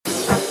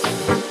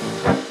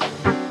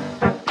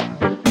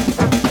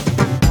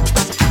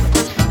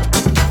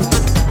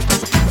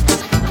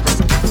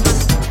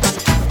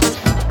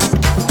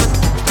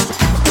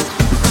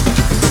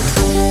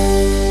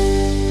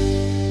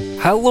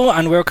Hello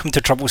and welcome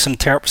to Troublesome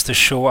Terps, the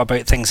show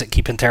about things that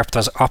keep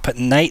interpreters up at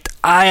night.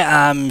 I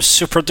am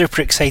super duper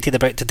excited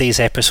about today's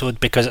episode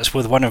because it's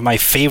with one of my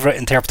favourite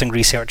interpreting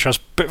researchers.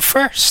 But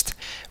first,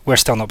 we're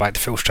still not back to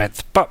full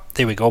strength, but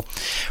there we go.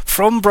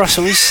 From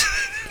Brussels,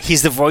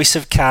 he's the voice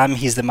of Cam,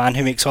 he's the man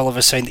who makes all of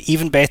us sound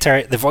even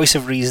better, the voice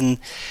of reason,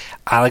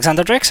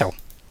 Alexander Drexel.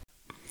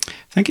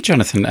 Thank you,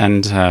 Jonathan,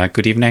 and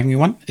good evening,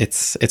 everyone.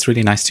 It's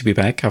really nice to be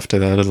back after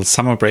the little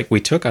summer break we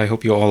took. I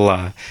hope you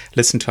all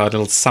listened to our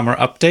little summer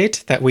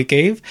update that we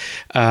gave.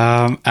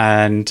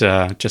 And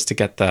just to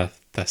get the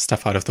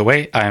stuff out of the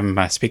way, I'm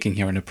speaking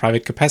here in a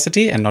private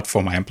capacity and not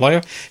for my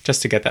employer,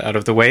 just to get that out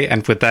of the way.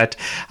 And with that,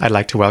 I'd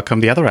like to welcome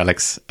the other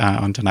Alex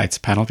on tonight's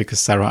panel because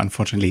Sarah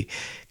unfortunately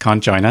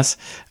can't join us.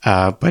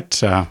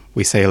 But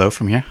we say hello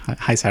from here.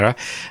 Hi, Sarah.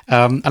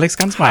 Alex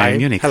Gansmeyer in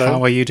Munich. Hello.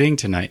 How are you doing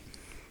tonight?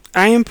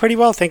 I am pretty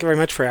well. Thank you very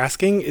much for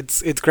asking.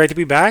 It's great to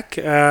be back.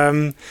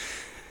 As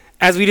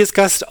we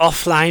discussed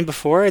offline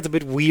before, it's a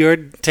bit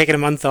weird taking a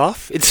month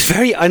off. It's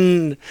very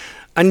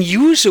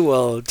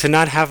unusual to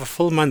not have a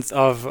full month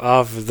of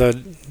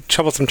the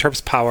Troublesome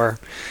Terps power.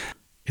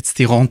 It's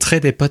the rentrée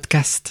des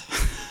podcasts.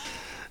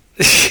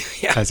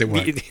 Yeah, as it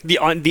were.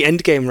 The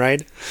end game,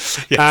 right?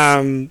 Yes.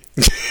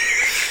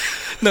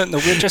 No,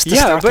 we're just the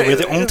starter. We're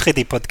the entrée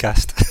des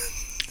podcasts.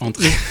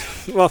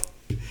 Well,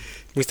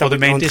 we start the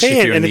main dish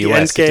if you're in the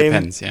US, it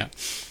depends, yeah.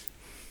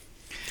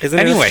 Isn't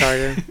it a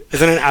starter?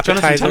 Isn't it an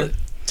appetizer? Jonathan,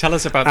 tell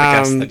us about the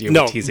guest that you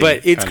were teasing. No,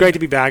 but it's great to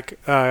be back.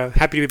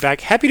 Happy to be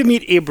back. Happy to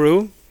meet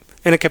Ebru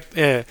in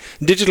a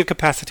digital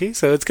capacity,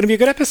 so it's going to be a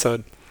good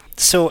episode.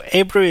 So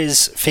Ebru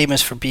is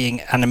famous for being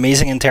an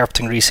amazing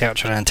interpreting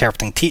researcher, an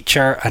interpreting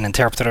teacher, an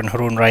interpreter in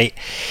her own right.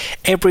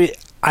 Ebru,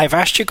 I've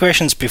asked you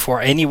questions before.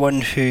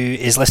 Anyone who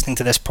is listening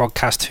to this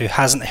podcast who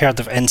hasn't heard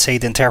of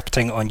Inside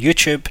Interpreting on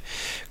YouTube,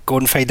 go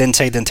and find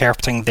Inside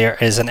Interpreting. There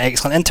is an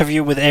excellent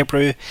interview with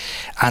Ebru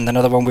and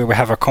another one where we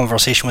have a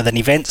conversation with an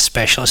events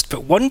specialist.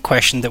 But one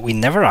question that we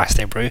never asked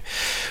Ebru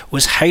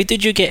was, how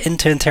did you get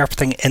into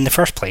interpreting in the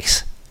first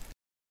place?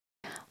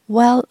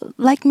 Well,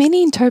 like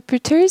many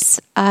interpreters,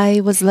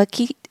 I was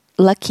lucky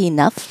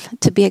enough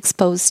to be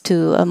exposed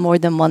to more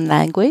than one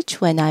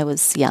language when I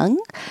was young.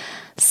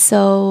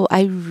 So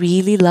I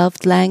really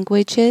loved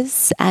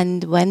languages,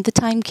 and when the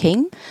time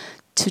came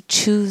to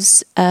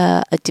choose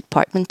a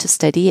department to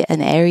study,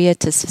 an area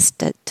to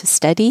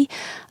study,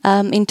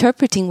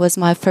 interpreting was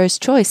my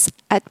first choice.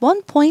 At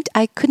one point,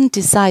 I couldn't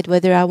decide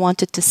whether I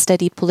wanted to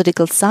study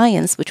political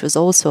science, which was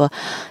also,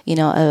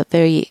 a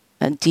very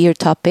dear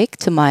topic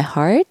to my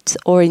heart,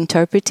 or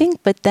interpreting,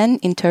 but then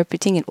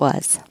interpreting it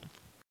was.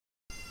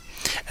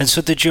 And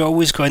so did you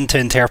always go into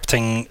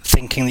interpreting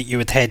thinking that you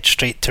would head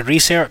straight to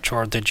research,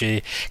 or did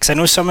you... Because I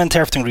know some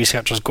interpreting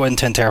researchers go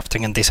into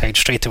interpreting and decide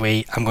straight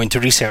away, I'm going to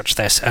research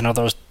this, and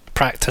others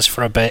practice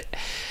for a bit,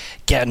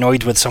 get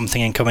annoyed with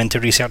something and come into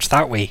research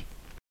that way.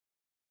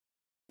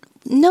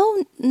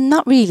 No,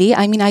 not really.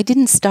 I mean, I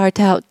didn't start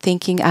out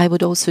thinking I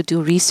would also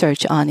do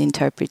research on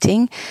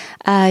interpreting.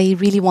 I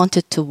really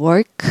wanted to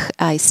work.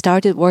 I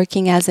started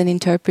working as an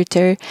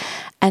interpreter,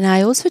 and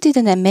I also did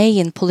an MA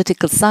in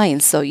political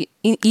science. So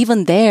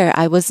even there,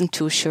 I wasn't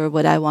too sure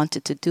what I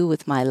wanted to do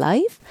with my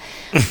life.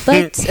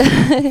 But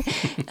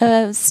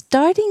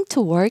starting to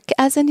work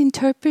as an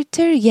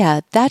interpreter,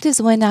 that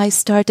is when I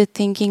started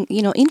thinking,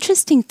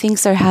 interesting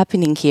things are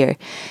happening here.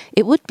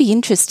 It would be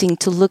interesting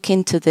to look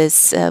into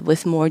this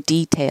with more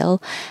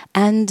detail.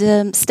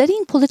 And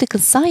studying political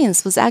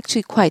science was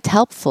actually quite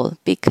helpful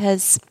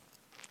because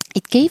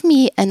it gave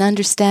me an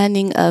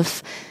understanding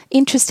of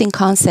interesting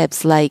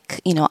concepts like,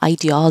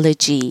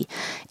 ideology,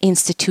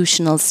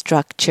 institutional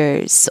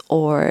structures,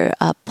 or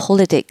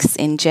politics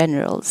in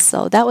general.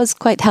 So that was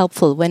quite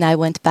helpful when I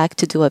went back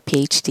to do a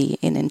PhD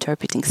in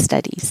interpreting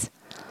studies.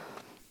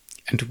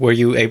 And were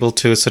you able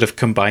to sort of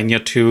combine your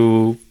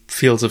two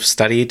fields of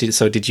study?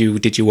 Did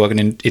you work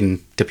in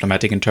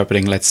diplomatic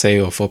interpreting, let's say,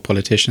 or for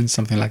politicians,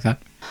 something like that?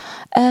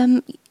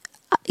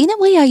 In a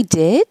way, I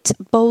did,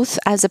 both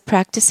as a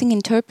practicing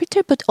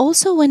interpreter, but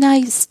also when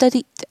I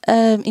studied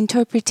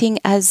interpreting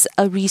as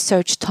a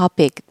research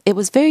topic. It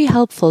was very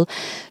helpful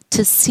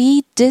to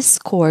see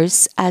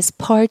discourse as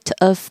part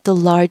of the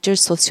larger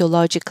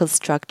sociological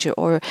structure,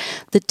 or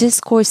the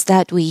discourse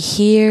that we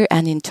hear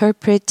and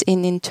interpret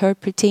in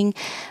interpreting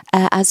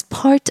as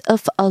part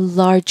of a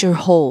larger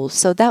whole.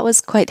 So that was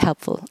quite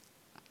helpful.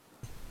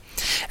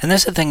 And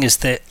that's the thing, is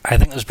that I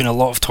think there's been a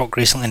lot of talk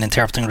recently in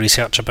interpreting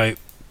research about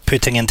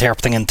putting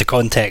interpreting into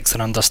context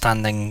and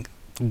understanding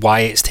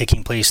why it's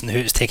taking place and who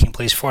it's taking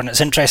place for. And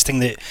it's interesting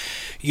that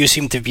you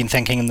seem to have been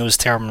thinking in those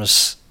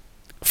terms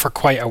for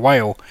quite a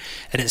while,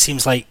 and it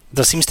seems like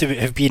there seems to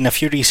have been a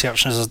few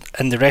researchers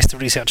and the rest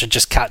of research are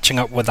just catching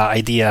up with that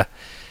idea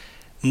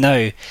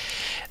now.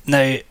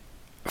 Now,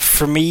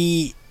 for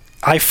me,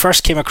 I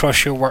first came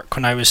across your work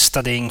when I was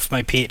studying for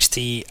my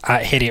PhD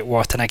at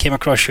Heriot-Watt, and I came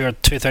across your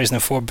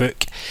 2004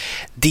 book,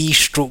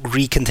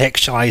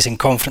 Recontextualizing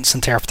Conference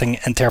Interpreting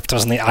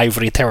Interpreters in the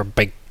Ivory Tower,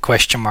 big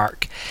question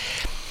mark.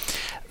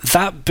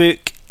 That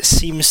book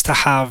seems to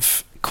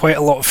have quite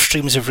a lot of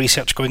streams of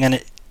research going in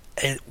it.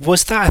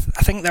 Was that,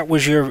 I think that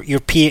was your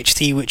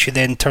PhD, which you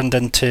then turned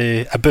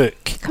into a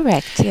book.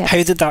 Correct, yes.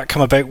 How did that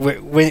come about?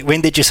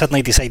 When did you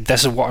suddenly decide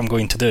this is what I'm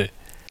going to do?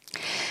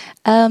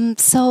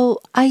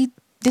 So I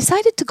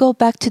decided to go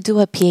back to do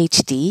a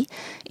PhD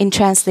in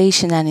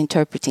translation and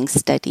interpreting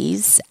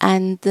studies,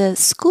 and the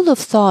school of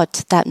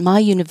thought that my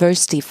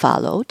university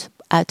followed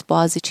at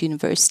Boğaziçi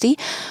University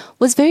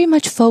was very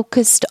much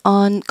focused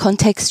on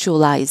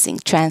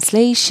contextualizing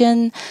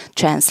translation,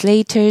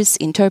 translators,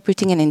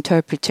 interpreting and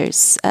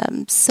interpreters.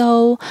 And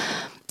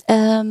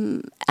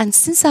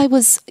since I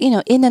was,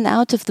 in and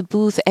out of the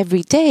booth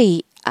every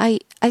day,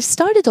 I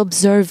started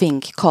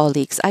observing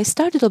colleagues. I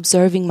started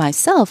observing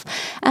myself,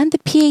 and the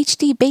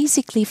PhD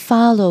basically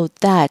followed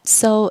that.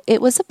 So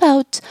it was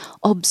about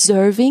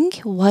observing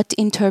what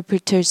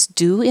interpreters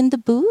do in the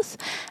booth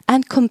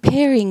and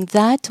comparing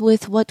that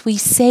with what we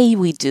say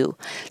we do.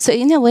 So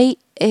in a way,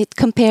 it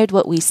compared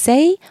what we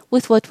say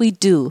with what we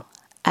do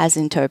as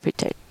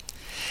interpreters.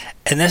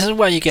 And this is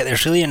why you get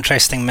this really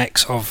interesting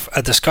mix of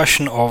a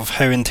discussion of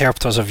how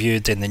interpreters are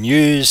viewed in the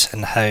news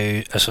and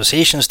how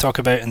associations talk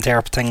about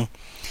interpreting.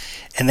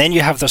 And then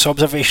you have this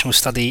observational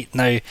study.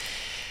 Now,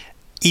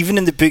 even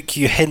in the book,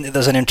 you hint that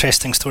there's an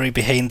interesting story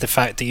behind the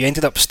fact that you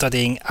ended up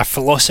studying a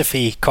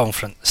philosophy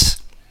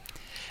conference.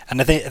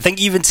 And I think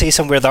you even say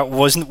somewhere that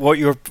wasn't where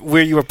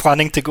you were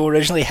planning to go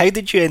originally. How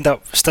did you end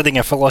up studying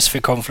a philosophy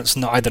conference,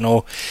 not, I don't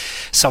know,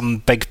 some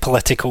big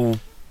political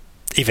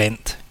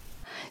event?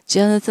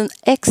 Jonathan,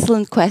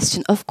 excellent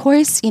question. Of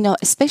course,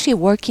 especially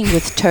working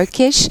with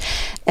Turkish,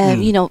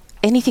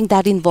 anything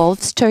that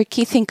involves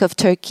Turkey, think of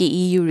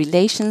Turkey-EU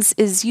relations,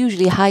 is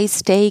usually high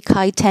stake,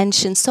 high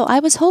tension. So I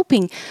was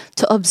hoping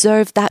to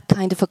observe that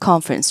kind of a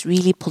conference,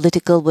 really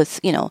political with,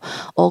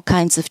 all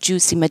kinds of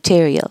juicy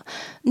material.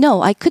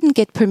 No, I couldn't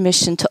get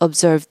permission to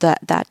observe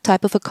that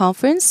type of a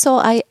conference. So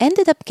I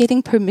ended up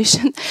getting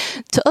permission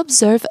to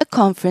observe a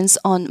conference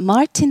on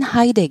Martin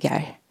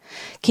Heidegger.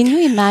 Can you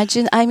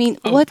imagine? I mean,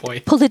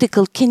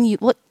 political can you...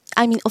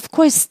 of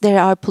course, there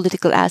are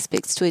political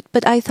aspects to it,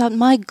 but I thought,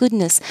 my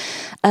goodness,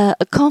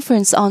 a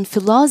conference on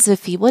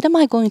philosophy, what am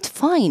I going to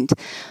find?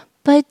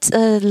 But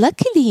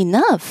luckily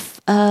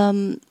enough,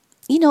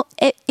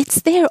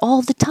 it's there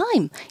all the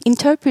time.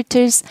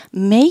 Interpreters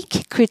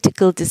make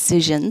critical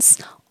decisions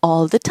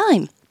all the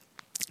time.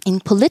 In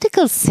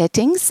political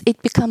settings,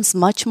 it becomes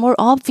much more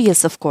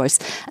obvious, of course,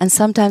 and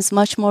sometimes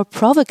much more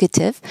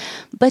provocative,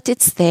 but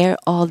it's there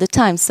all the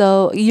time.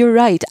 So you're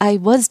right, I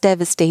was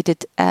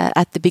devastated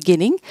at the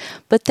beginning,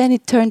 but then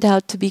it turned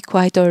out to be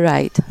quite all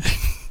right.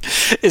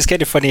 It's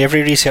kind of funny,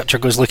 every researcher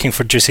goes looking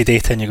for juicy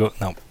data and you go,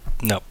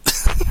 no.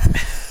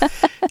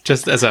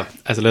 Just as a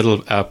little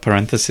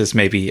parenthesis,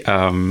 maybe,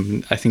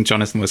 I think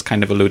Jonathan was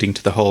kind of alluding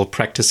to the whole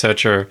practice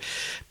searcher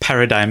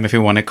paradigm, if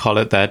you want to call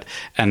it that,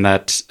 and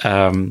that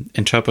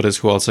interpreters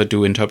who also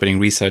do interpreting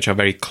research are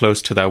very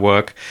close to their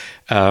work.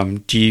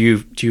 Do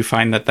you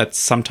find that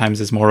sometimes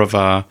is more of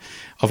a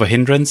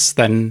hindrance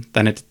than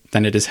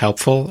it is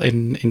helpful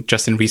in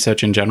just in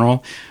research in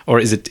general, or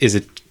is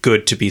it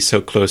good to be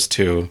so close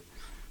to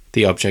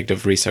the object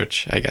of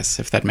research, I guess,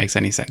 if that makes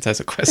any sense as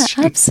a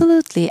question? Yeah,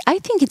 absolutely. I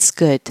think it's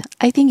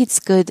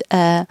good,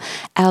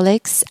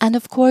 Alex. And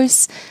of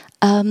course,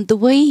 the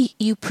way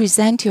you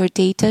present your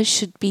data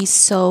should be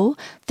so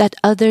that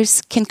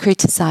others can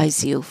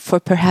criticize you for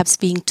perhaps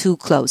being too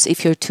close.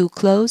 If you're too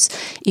close,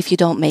 if you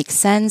don't make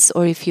sense,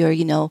 or if you're,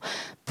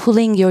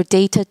 pulling your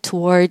data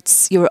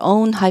towards your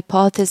own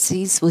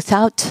hypotheses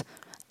without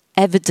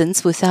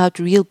evidence, without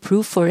real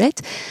proof for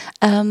it.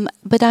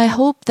 But I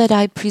hope that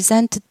I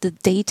presented the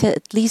data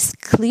at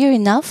least clear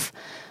enough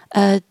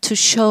to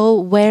show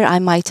where I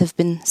might have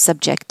been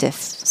subjective.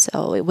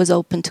 So it was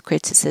open to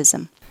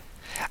criticism.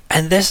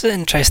 And this is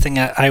interesting.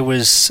 I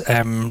was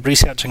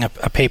researching a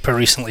paper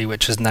recently,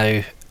 which is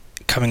now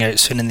coming out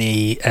soon in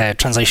the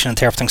Translation and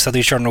Interpreting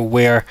Studies Journal,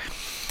 where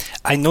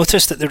I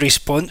noticed that the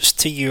response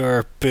to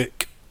your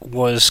book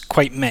was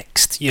quite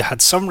mixed. You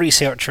had some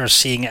researchers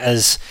seeing it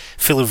as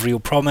full of real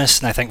promise,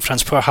 and I think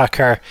Franz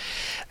Poorhacker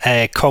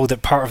called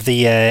it part of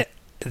the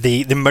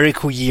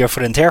miracle year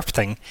for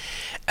interpreting.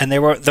 And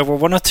there were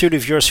one or two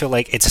reviewers who were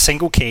like, it's a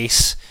single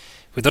case,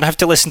 we don't have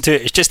to listen to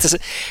it, it's just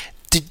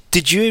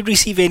did you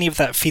receive any of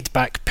that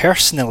feedback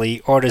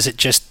personally, or is it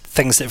just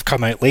things that have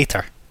come out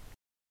later?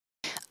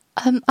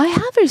 I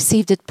have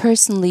received it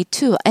personally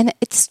too, and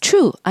it's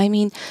true. I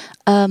mean,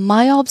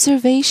 my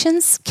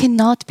observations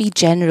cannot be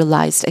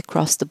generalized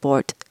across the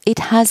board. It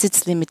has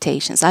its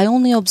limitations. I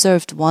only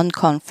observed one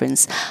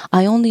conference.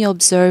 I only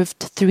observed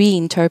 3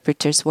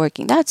 interpreters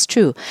working. That's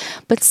true.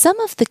 But some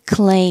of the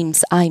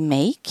claims I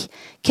make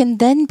can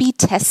then be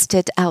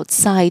tested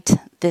outside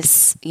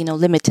this,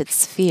 limited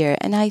sphere.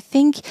 And I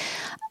think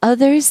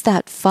others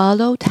that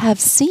followed have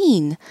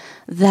seen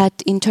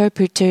that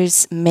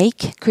interpreters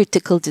make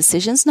critical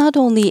decisions, not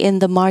only in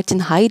the Martin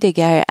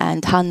Heidegger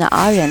and Hannah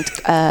Arendt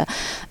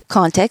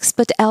context,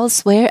 but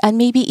elsewhere, and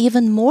maybe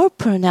even more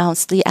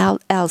pronouncedly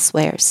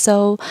elsewhere.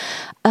 So,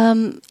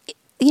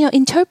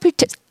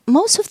 interpreters,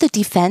 most of the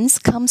defense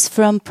comes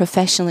from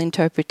professional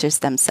interpreters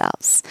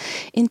themselves.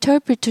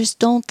 Interpreters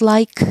don't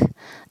like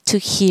to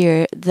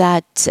hear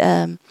that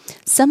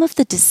some of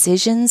the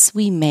decisions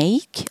we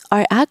make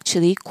are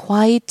actually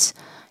quite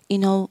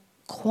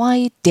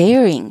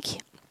daring.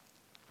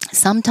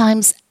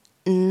 Sometimes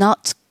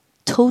not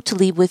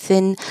totally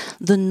within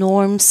the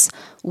norms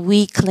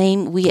we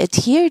claim we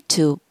adhere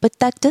to, but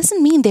that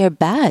doesn't mean they're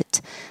bad.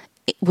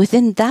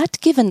 Within that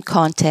given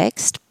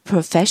context,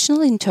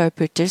 professional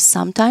interpreters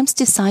sometimes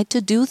decide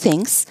to do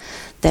things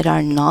that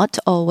are not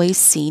always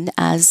seen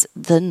as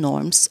the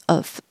norms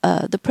of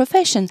the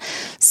profession.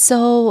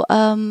 So,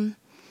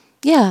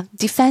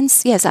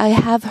 defense, yes, I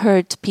have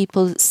heard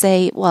people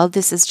say, well,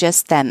 this is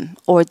just them,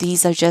 or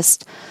these are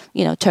just,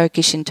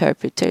 Turkish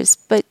interpreters.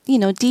 But,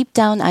 deep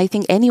down, I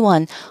think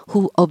anyone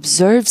who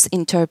observes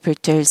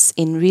interpreters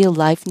in real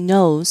life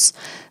knows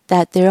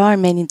that there are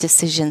many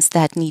decisions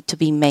that need to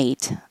be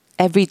made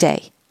every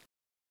day.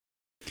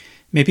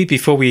 Maybe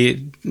before we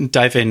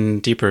dive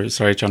in deeper,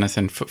 sorry,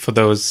 Jonathan, for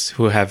those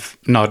who have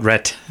not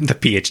read the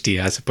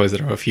PhD, I suppose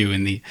there are a few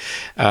in the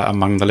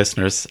among the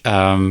listeners.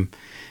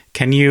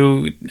 Can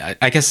you,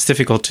 I guess it's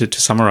difficult to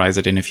summarize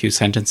it in a few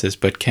sentences,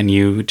 but can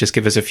you just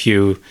give us a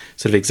few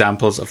sort of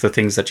examples of the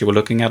things that you were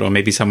looking at, or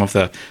maybe some of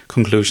the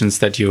conclusions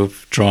that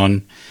you've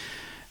drawn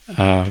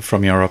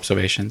from your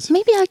observations?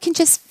 Maybe I can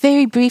just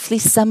very briefly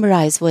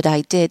summarize what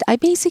I did. I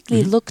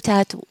basically looked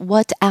at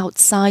what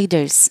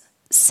outsiders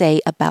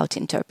say about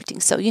interpreting.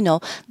 So,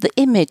 the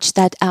image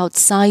that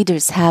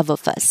outsiders have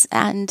of us.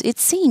 And it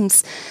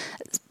seems,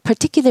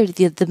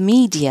 particularly the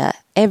media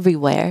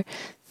everywhere,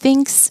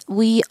 thinks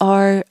we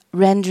are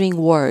rendering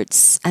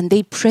words, and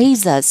they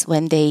praise us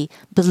when they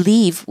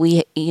believe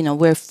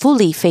we're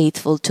fully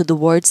faithful to the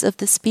words of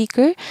the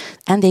speaker,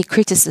 and they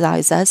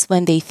criticize us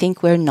when they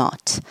think we're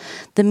not.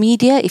 The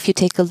media, if you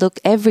take a look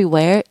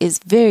everywhere, is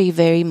very,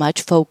 very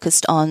much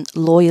focused on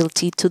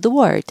loyalty to the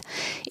word.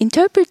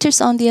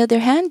 Interpreters, on the other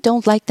hand,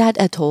 don't like that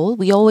at all.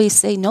 We always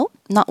say, no,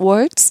 not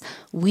words.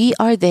 We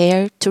are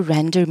there to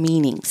render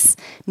meanings.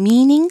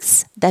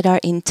 Meanings that are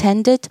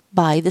intended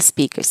by the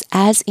speakers,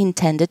 as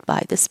intended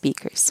by the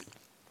speakers,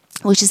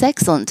 which is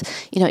excellent.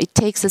 It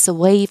takes us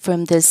away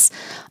from this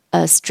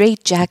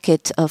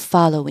straitjacket of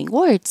following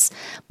words.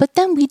 But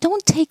then we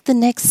don't take the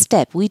next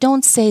step. We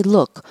don't say,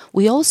 look,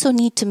 we also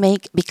need to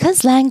make,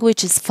 because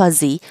language is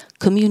fuzzy,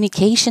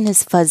 communication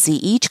is fuzzy,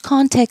 each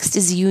context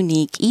is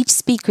unique, each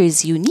speaker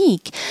is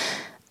unique.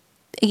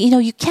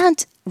 You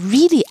can't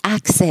really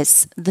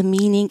access the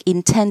meaning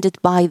intended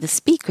by the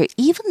speaker.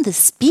 Even the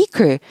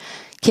speaker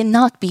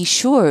cannot be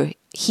sure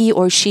he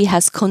or she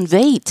has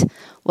conveyed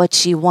what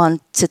she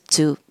wanted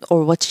to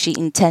or what she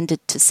intended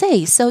to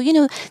say. So,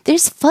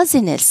 there's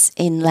fuzziness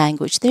in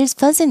language, there's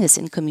fuzziness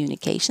in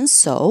communication.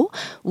 So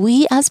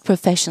we as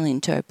professional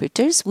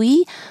interpreters,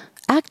 we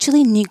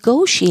actually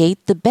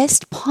negotiate the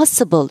best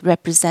possible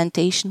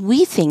representation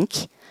we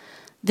think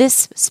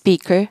this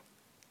speaker,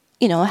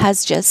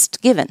 has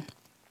just given.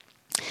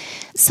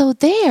 So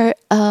there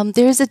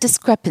is a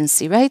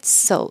discrepancy, right?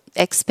 So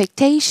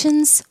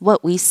expectations,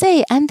 what we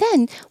say, and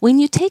then when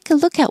you take a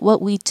look at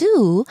what we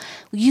do,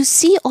 you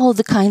see all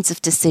the kinds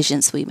of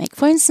decisions we make.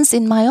 For instance,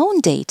 in my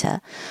own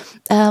data,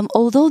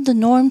 although the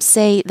norms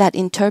say that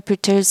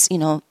interpreters,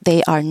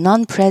 they are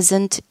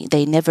non-present,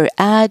 they never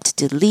add,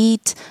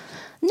 delete.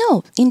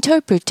 No,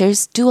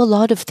 interpreters do a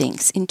lot of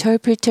things.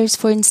 Interpreters,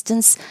 for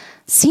instance,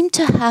 seem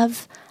to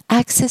have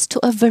access to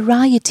a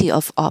variety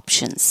of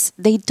options.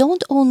 They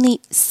don't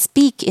only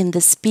speak in the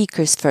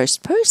speaker's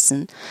first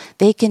person,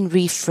 they can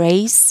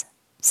rephrase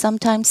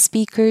sometimes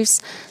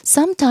speakers.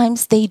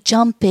 Sometimes they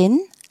jump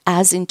in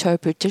as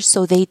interpreters,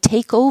 so they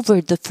take over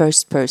the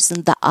first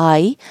person, the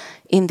I,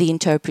 in the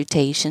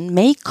interpretation,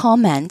 make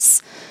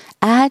comments,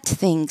 add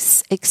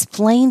things,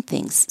 explain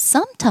things.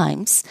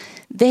 Sometimes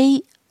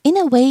they, in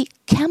a way,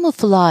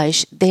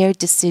 camouflage their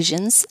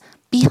decisions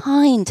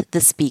behind the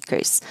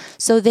speakers.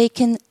 So they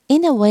can,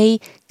 in a way,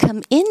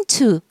 come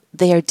into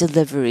their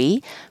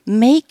delivery,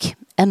 make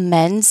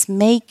amends,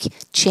 make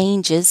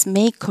changes,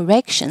 make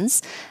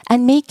corrections,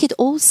 and make it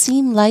all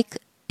seem like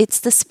it's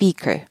the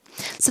speaker.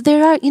 So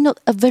there are,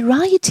 a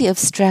variety of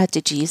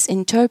strategies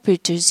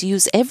interpreters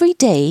use every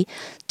day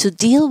to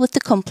deal with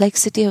the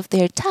complexity of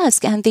their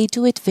task, and they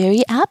do it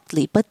very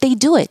aptly, but they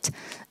do it.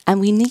 And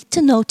we need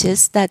to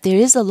notice that there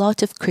is a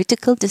lot of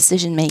critical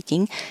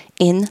decision-making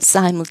in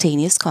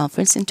simultaneous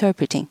conference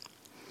interpreting.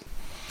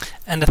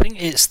 And I think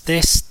it's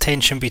this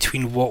tension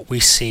between what we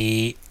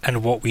say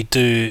and what we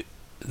do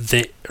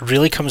that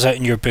really comes out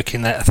in your book,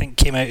 and that I think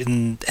came out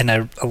in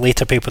a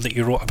later paper that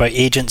you wrote about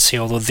agency,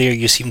 although there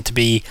you seem to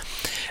be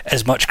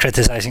as much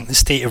criticising the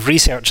state of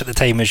research at the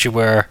time as you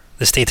were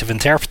the state of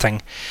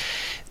interpreting.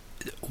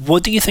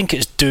 What do you think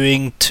it's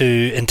doing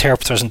to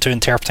interpreters and to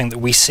interpreting that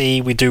we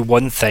say we do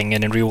one thing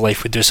and in real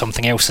life we do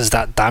something else? Is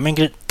that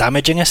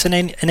damaging us in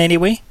any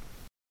way?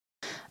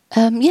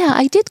 Yeah,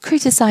 I did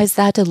criticize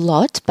that a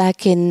lot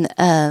back in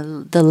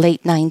the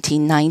late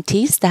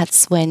 1990s.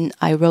 That's when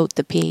I wrote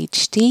the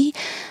PhD,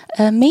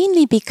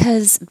 mainly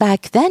because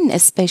back then,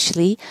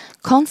 especially,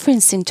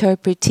 conference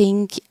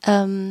interpreting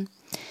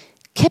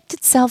kept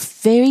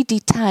itself very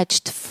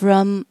detached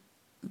from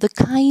the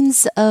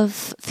kinds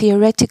of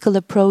theoretical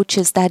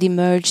approaches that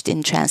emerged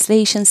in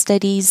translation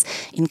studies,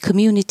 in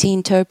community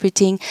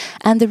interpreting,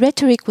 and the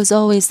rhetoric was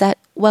always that,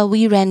 well,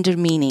 we render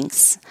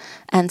meanings,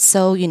 and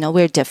so,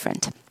 we're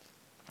different.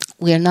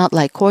 We're not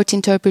like court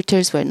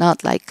interpreters, we're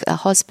not like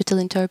hospital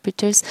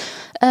interpreters.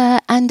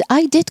 And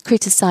I did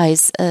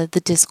criticize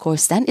the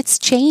discourse then. It's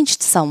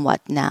changed somewhat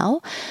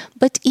now.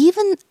 But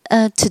even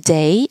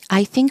today,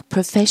 I think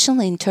professional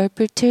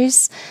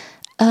interpreters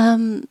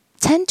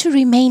tend to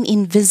remain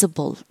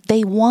invisible.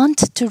 They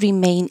want to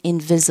remain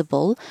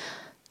invisible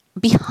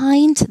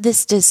behind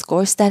this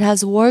discourse that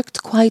has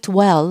worked quite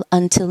well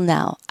until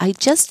now. I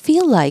just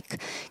feel like,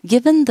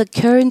 given the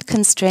current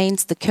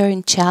constraints, the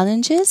current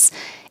challenges,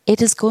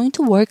 it is going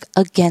to work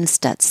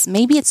against us.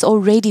 Maybe it's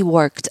already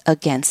worked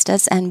against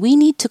us, and we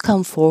need to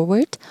come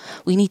forward.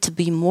 We need to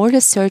be more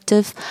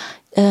assertive,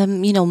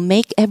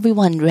 make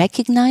everyone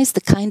recognize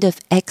the kind of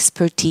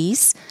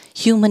expertise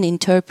human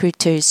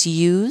interpreters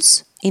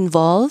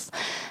involve.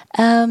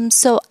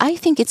 So I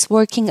think it's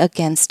working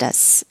against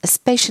us,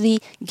 especially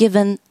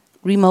given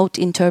remote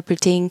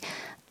interpreting,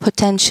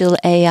 potential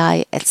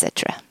AI,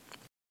 etc.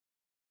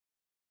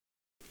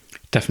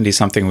 Definitely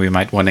something we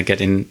might want to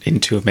get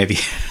into maybe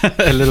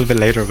a little bit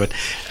later. But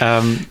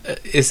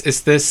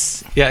is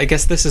this? Yeah, I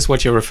guess this is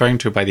what you're referring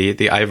to by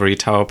the ivory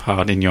tower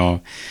part in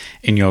your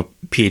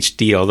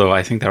PhD. Although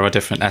I think there are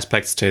different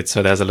aspects to it.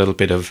 So there's a little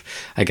bit of,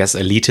 I guess,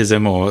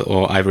 elitism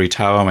or ivory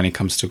tower when it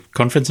comes to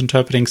conference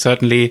interpreting.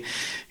 Certainly,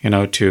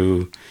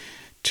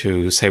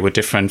 to say we're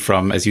different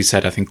from, as you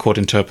said, I think court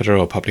interpreter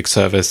or public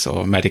service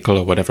or medical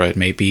or whatever it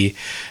may be,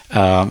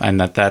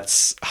 and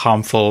that's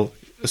harmful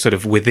sort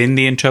of within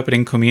the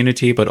interpreting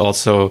community, but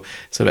also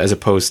sort of as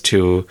opposed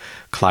to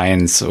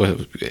clients.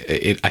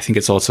 I think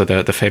it's also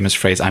the famous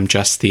phrase, "I'm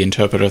just the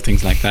interpreter,"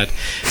 things like that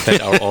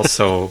are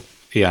also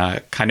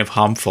kind of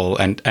harmful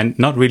and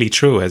not really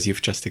true, as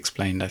you've just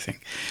explained, I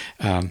think.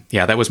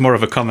 That was more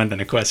of a comment than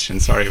a question.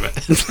 Sorry, but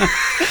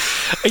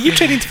are you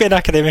training to be an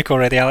academic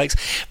already, Alex?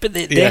 But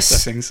yes, I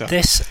think so.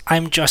 This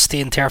 "I'm just the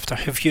interpreter."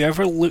 Have you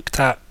ever looked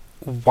at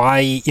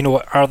why,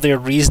 are there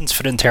reasons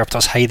for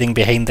interpreters hiding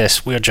behind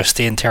this "we're just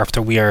the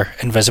interpreter, we are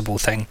invisible"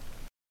 thing?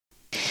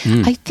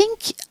 I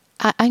think,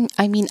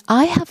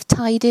 I have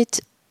tied it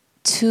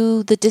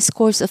to the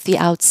discourse of the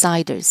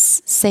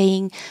outsiders,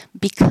 saying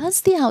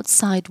because the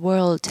outside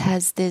world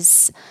has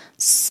this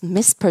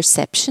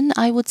misperception,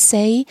 I would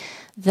say,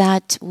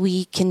 that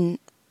we can,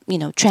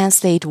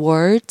 translate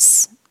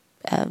words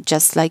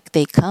just like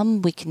they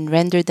come, we can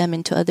render them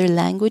into other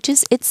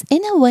languages. It's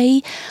in a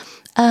way,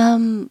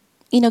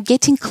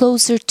 getting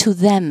closer to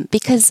them.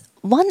 Because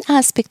one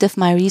aspect of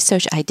my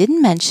research I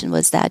didn't mention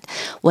was that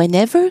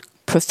whenever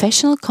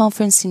professional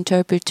conference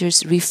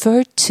interpreters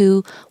refer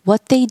to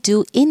what they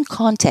do in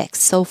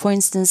context, so for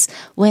instance,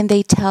 when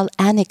they tell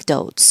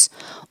anecdotes,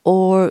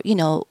 or,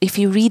 if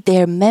you read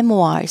their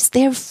memoirs,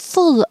 they're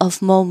full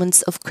of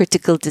moments of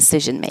critical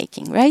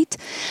decision-making, right?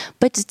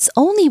 But it's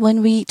only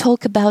when we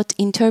talk about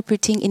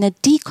interpreting in a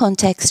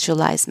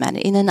decontextualized manner,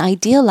 in an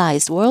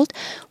idealized world,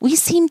 we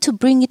seem to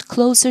bring it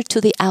closer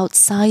to the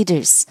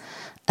outsiders'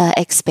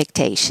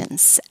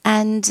 expectations.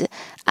 And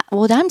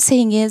what I'm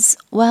saying is,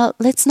 well,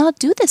 let's not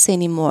do this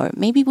anymore.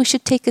 Maybe we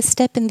should take a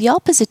step in the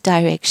opposite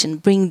direction,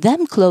 bring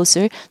them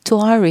closer to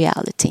our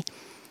reality.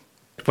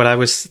 What I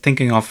was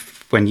thinking of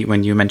when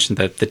you mentioned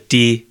that the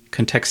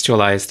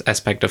decontextualized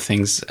aspect of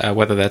things,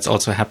 whether that's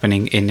also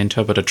happening in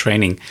interpreter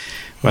training,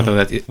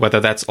 whether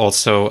that's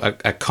also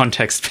a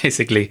context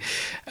basically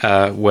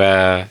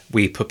where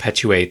we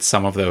perpetuate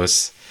some of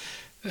those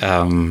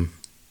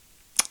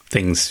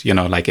things,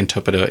 like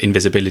interpreter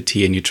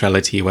invisibility and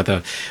neutrality,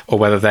 whether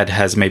that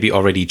has maybe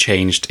already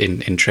changed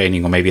in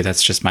training, or maybe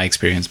that's just my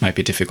experience, might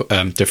be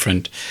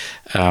different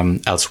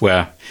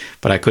elsewhere.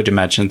 But I could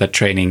imagine that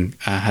training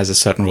has a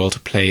certain role to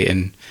play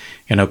in,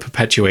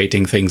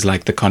 perpetuating things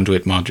like the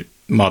conduit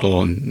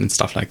model and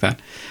stuff like that.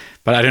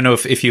 But I don't know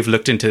if you've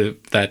looked into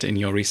that in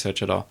your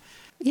research at all.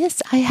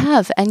 Yes, I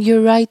have. And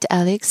you're right,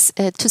 Alex.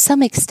 To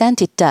some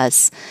extent it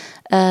does.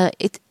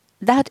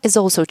 That is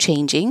also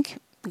changing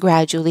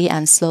gradually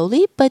and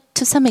slowly, but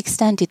to some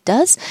extent it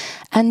does.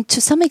 And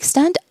to some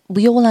extent,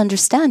 we all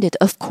understand it.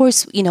 Of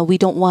course, we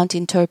don't want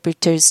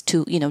interpreters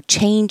to,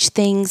 change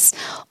things,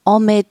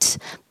 omit,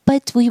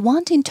 but we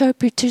want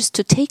interpreters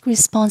to take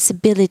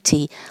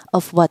responsibility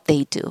of what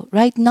they do,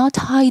 right? Not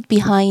hide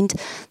behind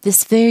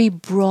this very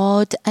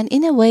broad and,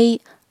 in a way,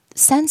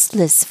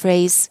 senseless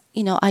phrase,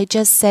 I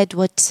just said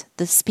what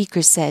the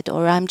speaker said,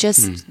 or I'm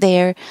just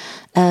there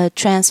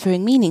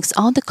transferring meanings.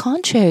 On the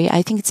contrary,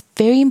 I think it's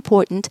very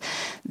important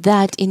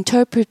that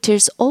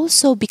interpreters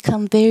also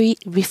become very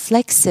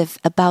reflexive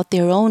about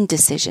their own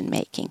decision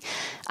making.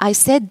 I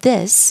said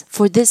this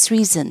for this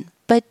reason,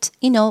 but,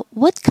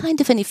 what kind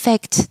of an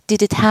effect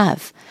did it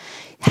have?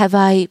 Have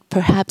I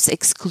perhaps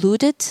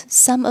excluded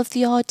some of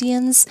the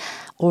audience?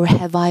 Or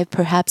have I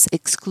perhaps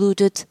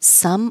excluded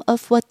some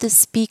of what the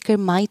speaker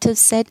might have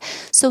said?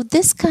 So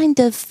this kind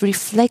of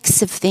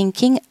reflexive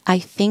thinking, I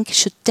think,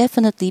 should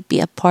definitely be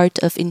a part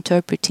of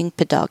interpreting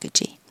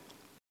pedagogy.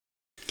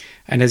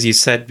 And as you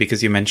said,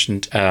 because you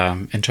mentioned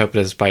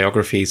interpreters'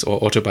 biographies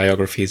or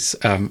autobiographies,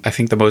 I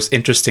think the most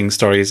interesting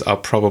stories are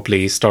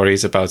probably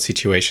stories about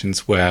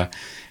situations where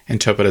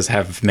interpreters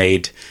have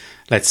made,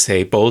 let's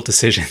say, bold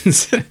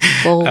decisions,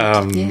 Bold,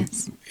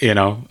 yes.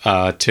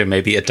 To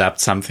maybe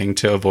adapt something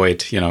to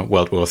avoid,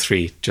 World War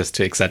III, just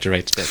to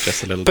exaggerate that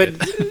just a little bit.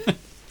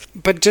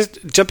 But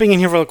just jumping in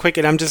here real quick,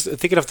 and I'm just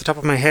thinking off the top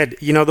of my head,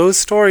 those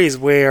stories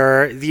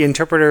where the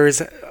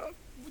interpreters are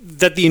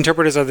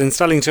then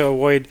studying to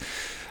avoid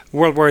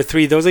World War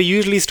III, those are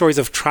usually stories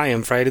of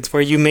triumph, right? It's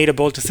where you made a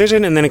bold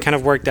decision and then it kind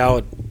of worked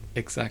out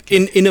exactly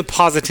in a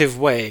positive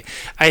way.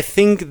 I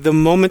think the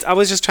moment I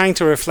was just trying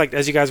to reflect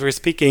as you guys were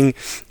speaking,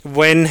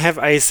 when have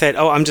I said,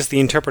 oh, I'm just the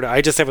interpreter,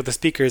 I just said what the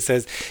speaker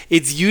says.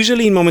 It's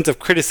usually in moments of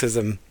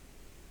criticism,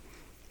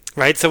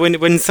 right? So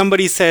when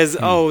somebody says,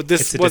 oh,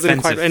 this wasn't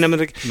quite right, and I'm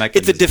like,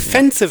 it's a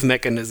defensive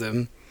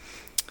mechanism.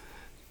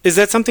 Is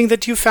that something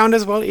that you found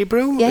as well,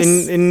 Ebru?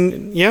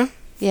 Yes.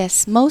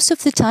 Yes, most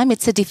of the time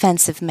it's a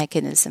defensive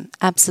mechanism,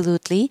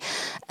 absolutely.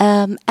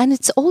 And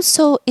it's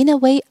also, in a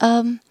way,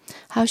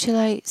 how shall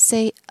I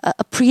say,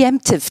 a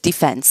preemptive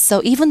defense.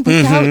 So even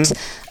without,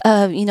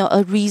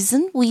 a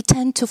reason, we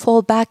tend to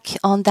fall back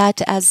on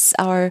that as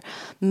our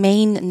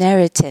main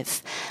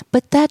narrative.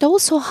 But that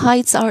also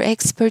hides our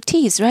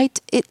expertise, right?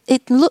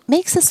 It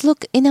makes us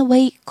look, in a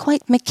way,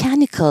 quite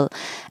mechanical.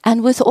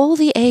 And with all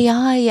the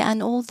AI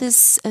and all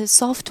this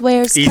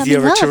softwares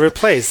easier to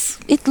replace.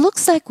 It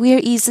looks like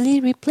we're easily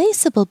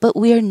replaceable, but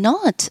we're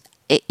not.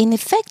 In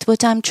effect,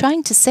 what I'm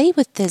trying to say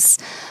with this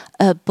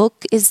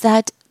book is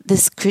that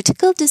this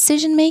critical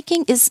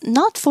decision-making is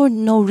not for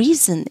no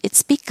reason.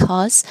 It's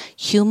because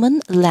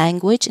human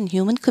language and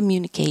human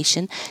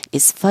communication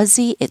is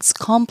fuzzy, it's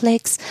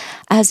complex.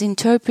 As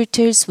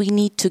interpreters, we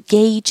need to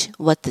gauge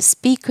what the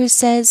speaker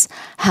says,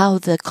 how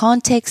the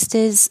context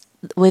is,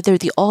 whether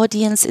the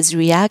audience is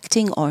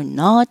reacting or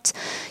not.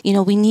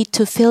 We need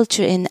to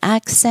filter in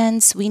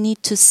accents, we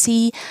need to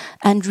see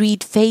and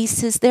read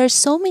faces. There are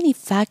so many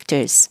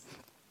factors.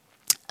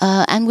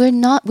 And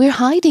we're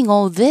hiding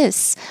all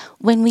this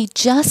when we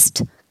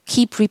just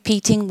keep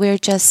repeating, we're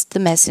just the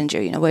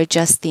messenger, we're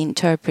just the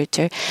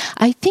interpreter.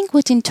 I think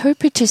what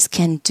interpreters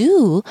can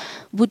do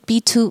would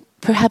be to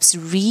perhaps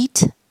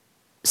read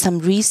some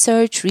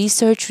research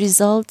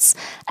results,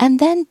 and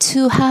then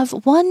to have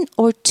one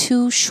or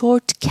two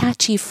short,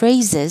 catchy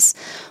phrases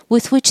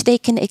with which they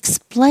can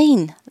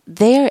explain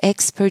their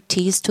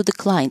expertise to the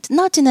client,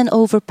 not in an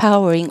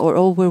overpowering or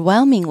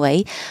overwhelming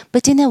way,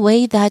 but in a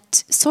way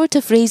that sort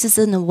of raises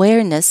an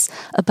awareness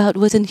about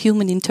what a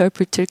human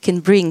interpreter can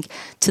bring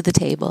to the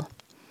table.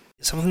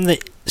 Something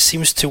that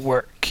seems to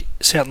work,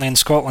 certainly in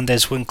Scotland,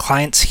 is when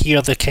clients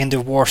hear the kind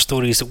of war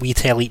stories that we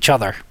tell each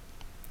other,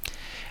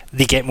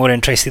 they get more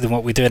interested in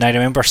what we do. And I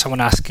remember someone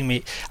asking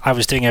me, I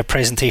was doing a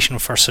presentation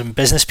for some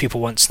business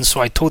people once, and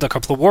so I told a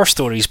couple of war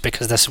stories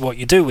because this is what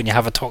you do when you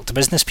have a talk to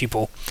business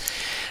people.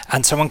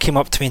 And someone came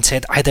up to me and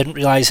said, I didn't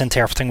realise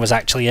interpreting was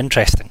actually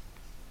interesting.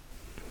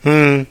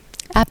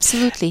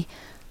 Absolutely.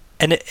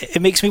 And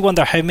it makes me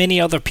wonder how many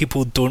other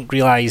people don't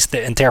realise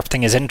that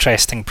interpreting is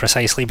interesting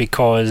precisely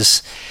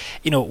because,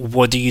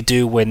 what do you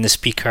do when the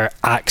speaker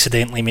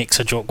accidentally makes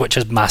a joke which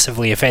is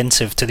massively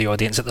offensive to the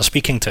audience that they're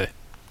speaking to?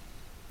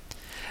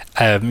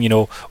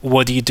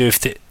 What do you do if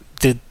the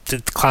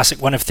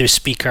classic one, if the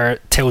speaker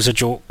tells a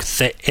joke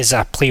that is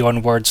a play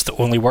on words that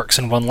only works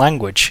in one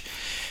language?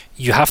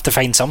 You have to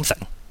find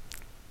something.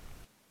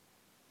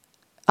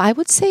 I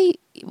would say,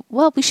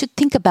 we should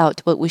think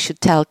about what we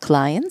should tell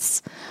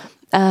clients.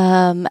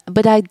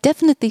 But I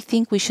definitely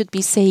think we should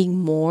be saying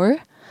more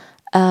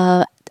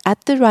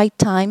at the right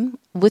time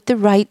with the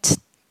right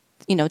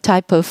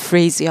type of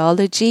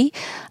phraseology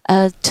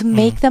to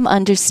make them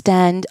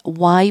understand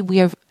why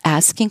we are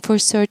asking for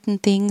certain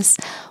things,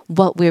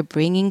 what we're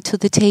bringing to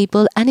the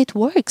table. And it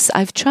works.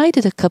 I've tried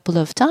it a couple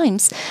of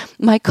times.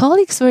 My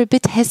colleagues were a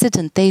bit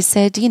hesitant. They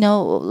said,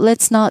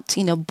 let's not,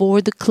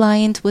 bore the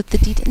client with the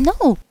detail.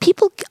 No,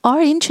 people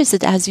are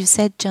interested, as you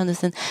said,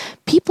 Jonathan.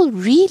 People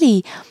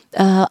really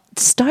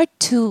start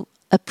to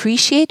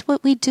appreciate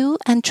what we do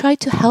and try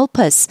to help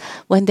us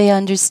when they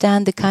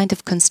understand the kind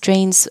of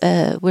constraints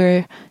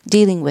we're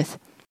dealing with.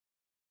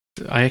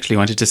 I actually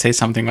wanted to say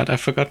something, but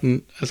I've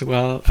forgotten as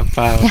well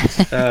about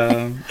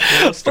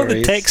stories. Well,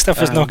 the tech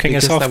stuff is knocking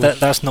us off.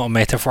 That's not a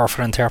metaphor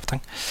for interpreting.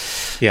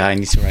 Yeah, I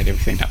need to write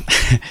everything down.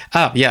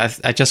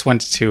 I just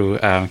wanted to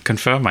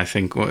confirm, I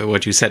think,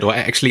 what you said, or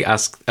actually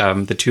ask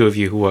the two of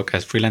you who work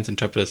as freelance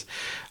interpreters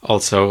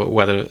also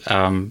whether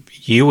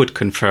you would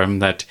confirm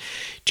that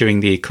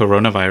during the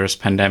coronavirus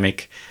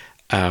pandemic,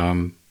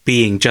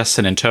 being just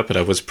an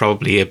interpreter was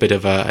probably a bit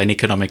of an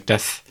economic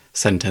death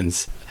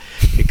sentence.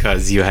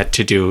 because you had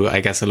to do,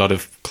 I guess, a lot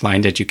of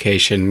client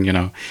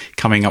education,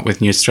 coming up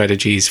with new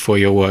strategies for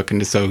your work.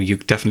 And so you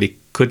definitely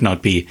could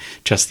not be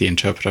just the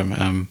interpreter.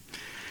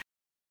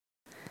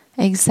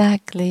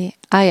 Exactly.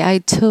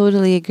 I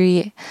totally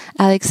agree,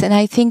 Alex. And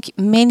I think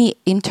many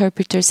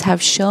interpreters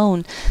have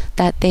shown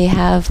that they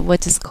have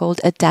what is called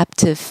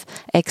adaptive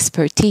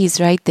expertise,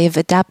 right? They've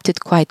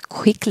adapted quite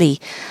quickly.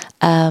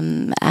 I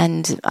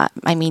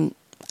mean,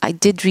 I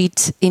did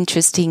read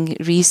interesting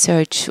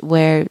research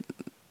where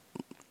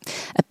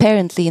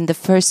apparently in the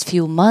first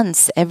few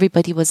months,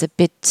 everybody was a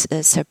bit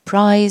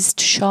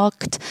surprised,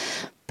 shocked.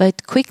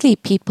 But quickly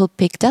people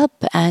picked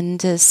up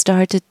and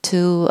started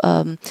to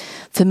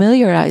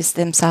familiarize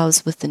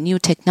themselves with the new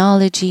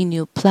technology,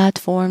 new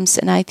platforms.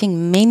 And I think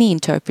many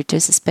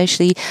interpreters,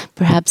 especially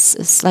perhaps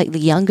a slightly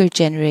younger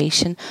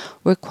generation,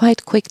 were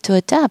quite quick to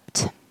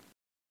adapt.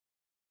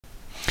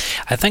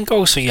 I think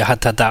also you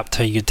had to adapt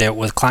how you dealt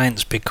with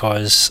clients,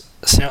 because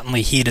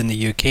certainly here in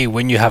the UK,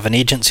 when you have an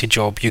agency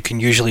job, you can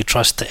usually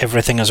trust that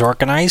everything is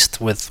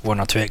organised, with one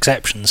or two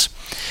exceptions.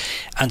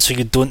 And so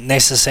you don't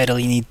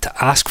necessarily need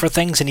to ask for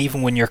things. And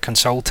even when you're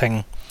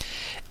consulting,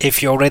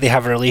 if you already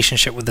have a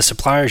relationship with the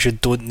suppliers, you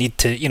don't need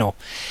to,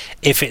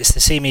 if it's the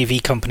same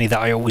AV company that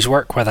I always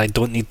work with, I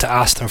don't need to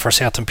ask them for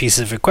certain pieces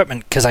of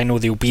equipment because I know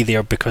they'll be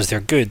there because they're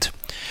good.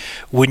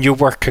 When you're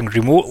working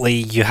remotely,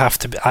 you have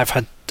to, I've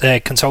had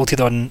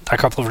consulted on a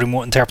couple of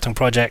remote interpreting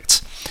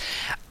projects,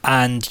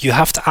 and you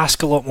have to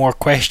ask a lot more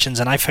questions,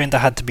 and I found I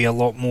had to be a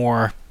lot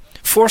more,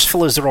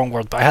 forceful is the wrong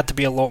word, but I had to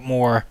be a lot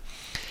more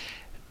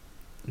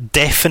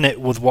definite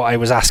with what I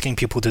was asking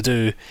people to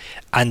do,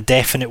 and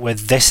definite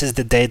with this is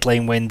the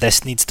deadline when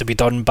this needs to be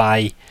done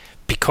by,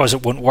 because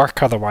it won't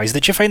work otherwise.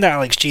 Did you find that,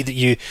 Alex G, that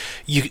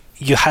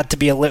you had to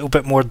be a little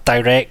bit more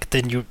direct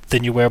than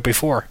you were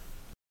before?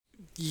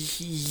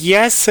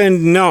 Yes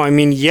and no. I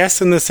mean,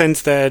 yes in the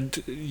sense that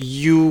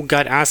you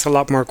got asked a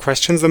lot more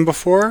questions than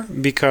before,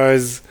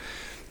 because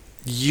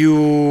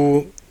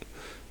you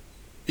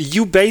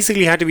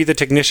basically had to be the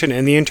technician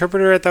and the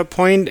interpreter at that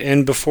point.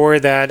 And before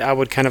that, I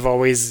would kind of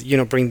always,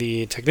 bring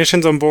the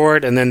technicians on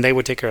board, and then they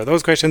would take care of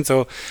those questions.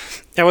 So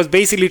I was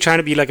basically trying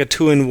to be like a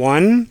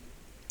 2-in-1.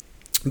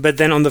 But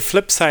then on the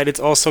flip side, it's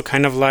also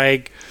kind of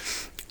like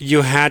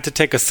you had to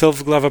take a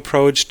silver glove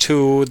approach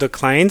to the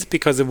clients,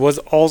 because it was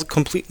all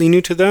completely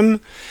new to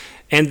them.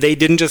 And they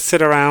didn't just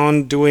sit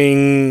around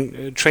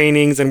doing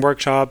trainings and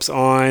workshops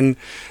on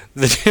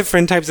the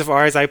different types of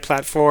RSI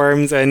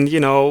platforms and,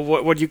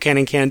 what you can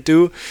and can't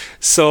do.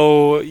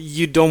 So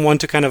you don't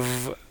want to kind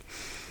of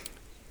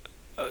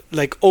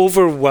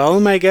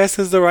overwhelm, I guess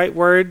is the right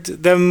word,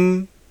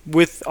 them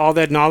with all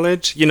that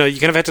knowledge. You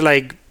kind of have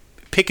to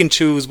pick and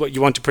choose what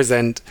you want to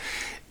present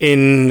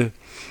in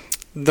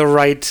the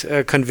right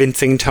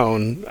convincing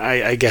tone,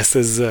 I guess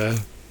is,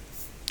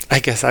 I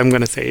guess I'm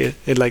going to say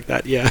it like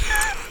that, yeah.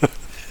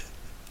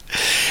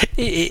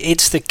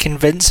 It's the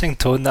convincing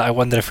tone that I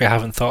wonder if we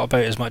haven't thought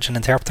about as much in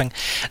interpreting.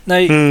 Now,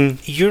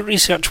 your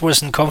research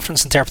was in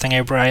conference interpreting,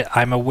 Ebru.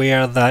 I'm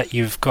aware that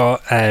you've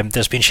got,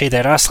 there's been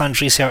Shader Aslan's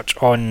research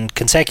on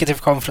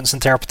consecutive conference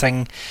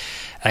interpreting,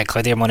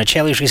 Claudia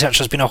Monicelli's research.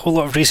 There's been a whole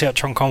lot of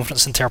research on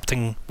conference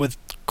interpreting with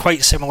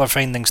quite similar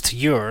findings to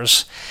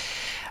yours.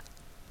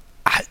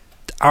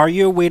 Are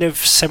you aware of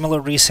similar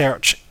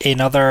research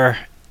in other,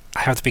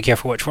 I have to be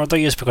careful which word I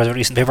use because of a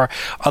recent paper,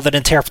 other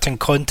interpreting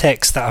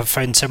contexts that have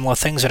found similar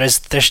things, or is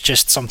this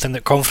just something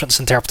that conference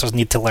interpreters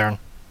need to learn?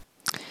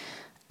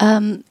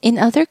 In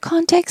other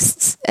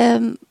contexts,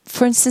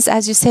 for instance,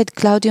 as you said,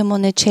 Claudio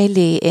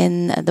Monicelli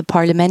in the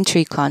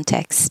parliamentary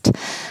context,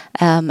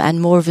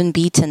 and Morven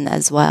Beaton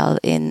as well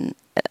in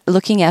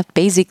looking at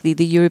basically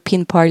the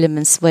European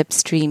Parliament's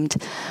web-streamed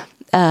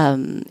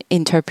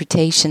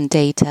interpretation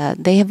data,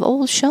 they have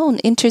all shown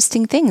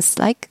interesting things.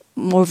 Like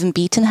Morven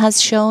Beaton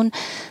has shown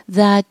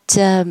that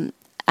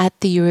at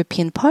the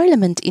European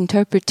Parliament,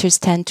 interpreters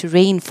tend to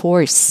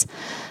reinforce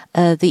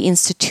the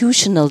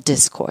institutional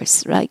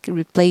discourse, right?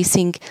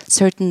 Replacing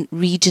certain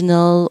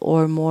regional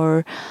or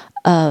more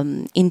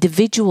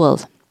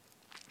individual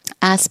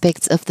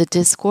aspects of the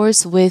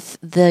discourse with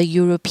the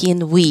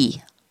European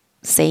we,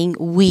 saying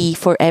we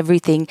for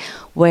everything,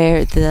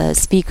 where the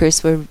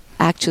speakers were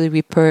actually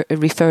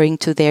referring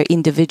to their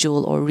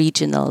individual or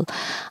regional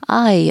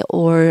I.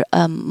 Or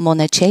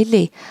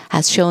Monicelli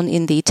has shown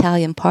in the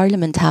Italian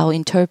Parliament how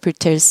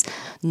interpreters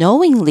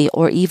knowingly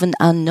or even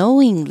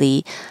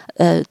unknowingly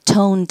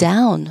tone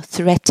down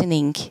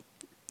threatening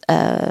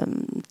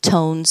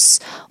tones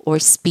or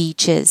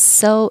speeches.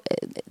 So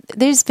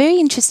there's very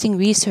interesting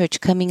research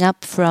coming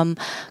up from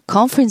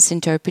conference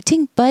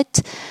interpreting,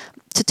 but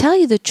to tell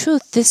you the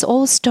truth, this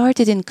all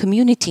started in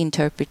community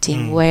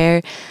interpreting,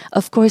 where,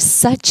 of course,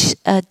 such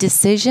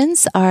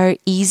decisions are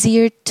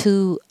easier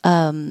to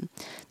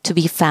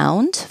be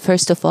found,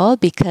 first of all,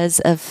 because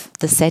of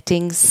the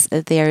settings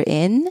they're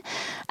in,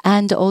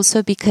 and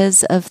also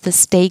because of the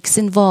stakes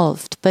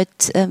involved.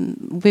 But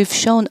we've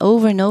shown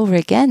over and over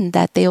again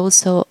that they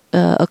also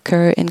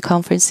occur in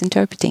conference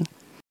interpreting.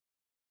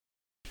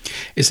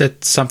 Is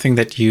that something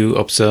that you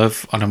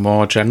observe on a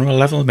more general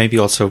level? Maybe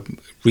also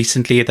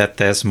recently that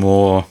there's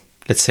more,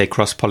 let's say,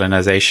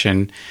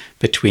 cross-pollination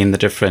between the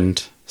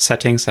different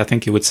settings, I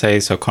think you would say,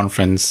 so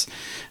conference,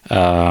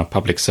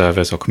 public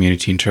service or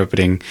community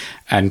interpreting,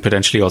 and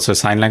potentially also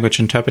sign language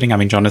interpreting. I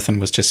mean, Jonathan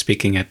was just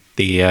speaking at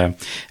the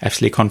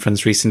FSLI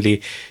conference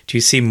recently. Do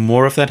you see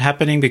more of that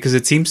happening? Because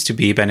it seems to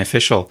be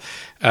beneficial,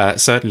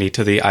 certainly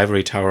to the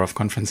ivory tower of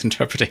conference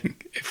interpreting,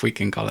 if we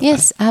can call it that.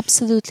 Yes,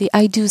 absolutely.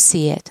 I do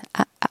see it.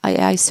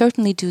 I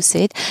certainly do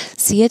see it.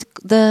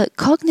 The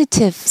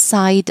cognitive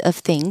side of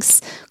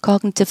things,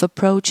 cognitive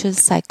approaches,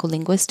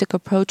 psycholinguistic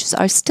approaches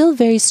are still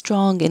very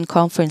strong in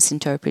conference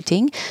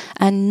interpreting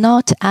and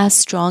not as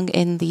strong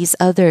in these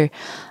other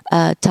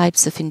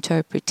types of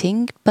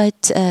interpreting.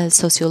 But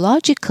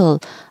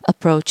sociological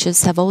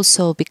approaches have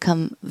also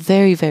become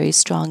very, very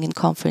strong in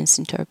conference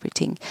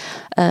interpreting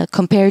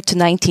compared to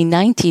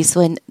 1990s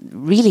when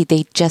really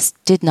they just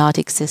did not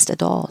exist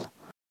at all.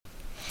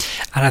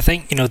 And I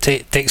think,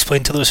 to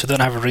explain to those who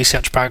don't have a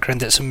research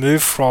background, it's a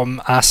move from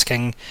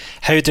asking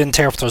how do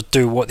interpreters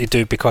do what they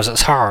do because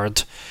it's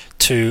hard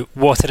to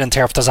what are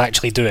interpreters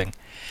actually doing.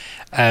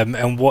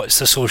 And what's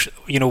the social,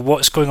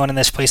 what's going on in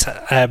this place?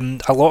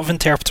 A lot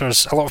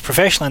of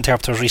professional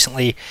interpreters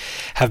recently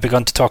have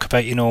begun to talk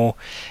about,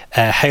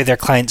 how their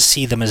clients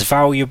see them as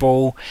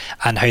valuable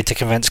and how to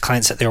convince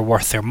clients that they're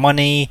worth their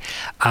money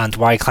and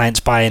why clients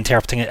buy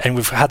interpreting it. And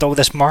we've had all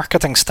this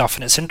marketing stuff,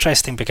 and it's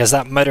interesting because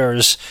that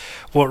mirrors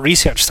what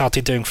research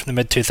started doing from the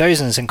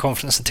mid-2000s, and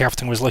conference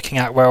interpreting was looking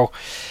at, well,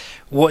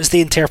 what is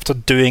the interpreter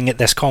doing at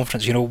this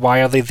conference?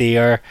 Why are they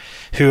there?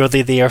 Who are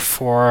they there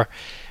for?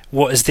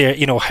 What is there,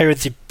 how are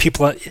the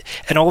people,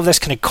 and all of this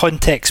kind of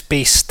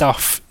context-based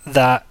stuff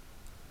that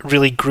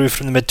really grew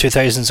from the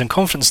mid-2000s in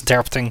conference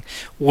interpreting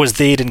was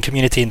there in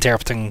community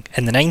interpreting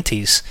in the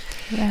 90s.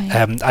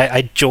 Right.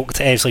 I joked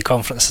at EFSLI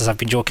conferences, I've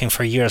been joking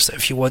for years, that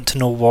if you want to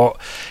know what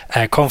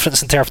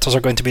conference interpreters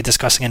are going to be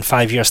discussing in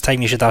 5 years'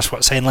 time, you should ask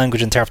what sign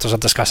language interpreters are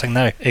discussing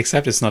now.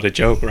 Except it's not a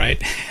joke,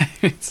 right?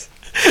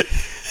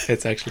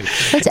 It's actually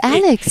true. But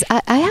Alex,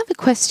 I have a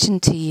question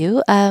to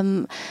you.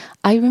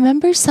 I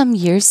remember some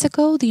years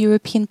ago, the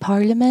European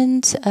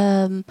Parliament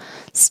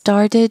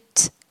started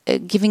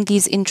giving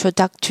these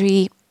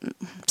introductory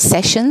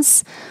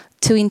sessions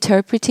to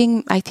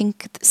interpreting. I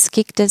think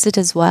SCIC does it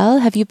as well.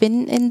 Have you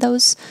been in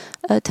those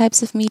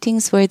types of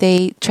meetings where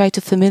they try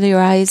to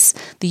familiarize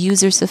the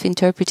users of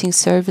interpreting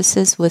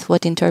services with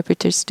what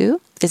interpreters do?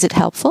 Is it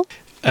helpful?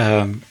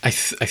 I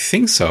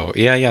think so.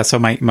 Yeah. So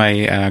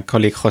my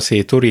colleague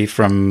Jose Turi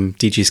from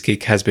DG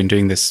SCIC has been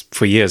doing this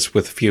for years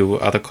with a few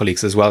other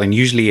colleagues as well. And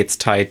usually it's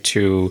tied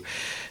to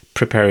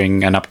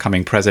preparing an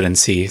upcoming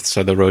presidency.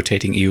 So the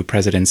rotating EU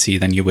presidency,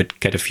 then you would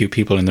get a few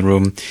people in the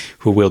room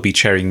who will be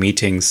chairing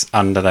meetings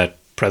under that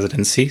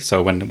presidency.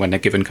 So when a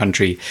given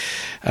country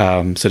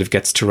sort of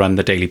gets to run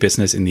the daily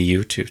business in the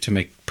EU,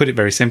 to put it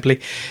very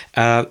simply.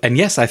 And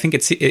yes, I think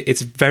it's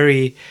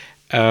very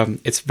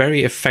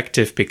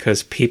effective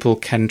because people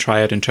can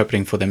try out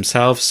interpreting for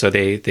themselves. So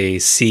they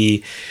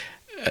see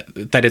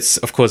that it's,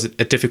 of course,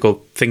 a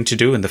difficult thing to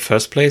do in the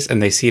first place.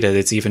 And they see that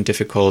it's even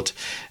difficult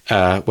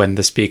when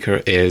the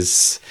speaker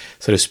is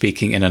sort of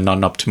speaking in a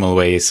non-optimal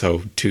way.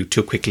 So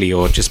too quickly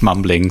or just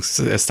mumbling,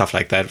 stuff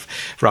like that,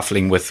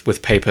 ruffling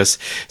with papers.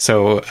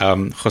 So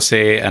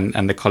Jose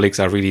and the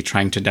colleagues are really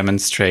trying to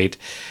demonstrate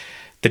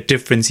the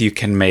difference you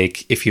can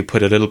make if you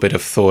put a little bit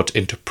of thought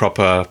into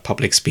proper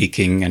public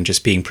speaking and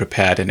just being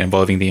prepared and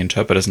involving the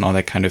interpreters and all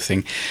that kind of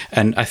thing.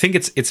 And I think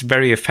it's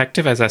very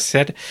effective, as I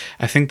said.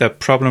 I think the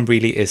problem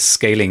really is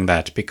scaling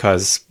that,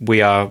 because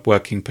we are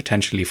working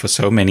potentially for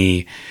so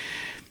many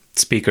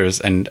speakers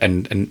and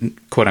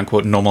quote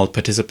unquote normal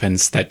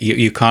participants that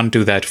you can't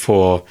do that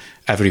for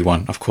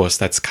everyone. Of course,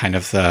 that's kind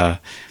of the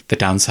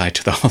downside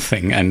to the whole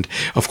thing. And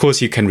of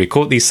course, you can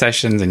record these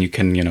sessions and you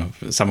can,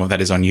 some of that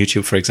is on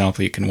YouTube, for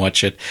example, you can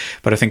watch it.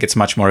 But I think it's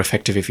much more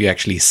effective if you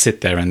actually sit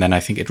there, and then I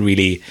think it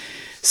really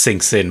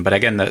sinks in. But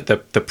again,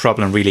 the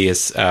problem really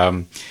is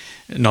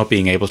not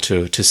being able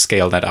to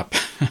scale that up,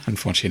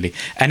 unfortunately.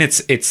 And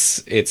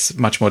it's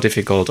much more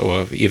difficult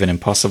or even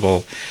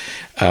impossible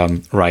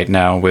right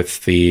now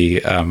with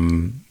the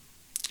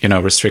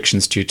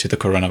restrictions due to the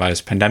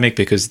coronavirus pandemic,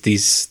 because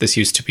this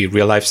used to be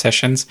real life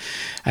sessions,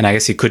 and I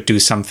guess you could do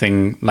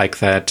something like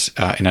that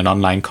in an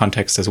online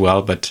context as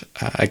well. But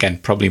again,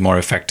 probably more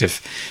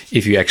effective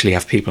if you actually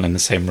have people in the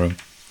same room.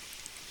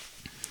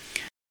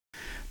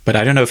 But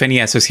I don't know if any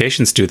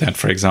associations do that,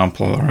 for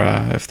example, or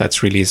if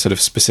that's really sort of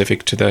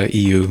specific to the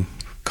EU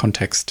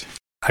context.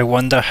 I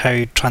wonder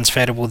how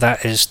transferable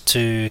that is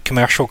to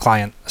commercial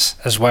clients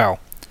as well.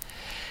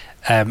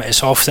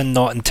 It's often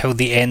not until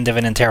the end of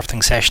an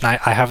interpreting session.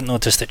 I haven't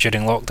noticed it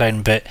during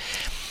lockdown, but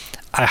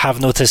I have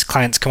noticed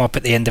clients come up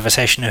at the end of a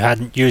session who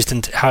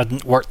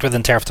hadn't worked with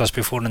interpreters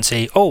before and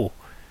say, "Oh,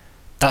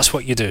 that's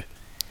what you do."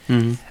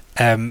 Mm-hmm.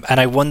 And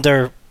I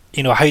wonder,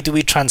 how do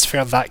we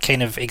transfer that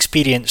kind of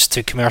experience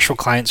to commercial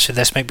clients who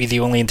this might be the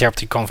only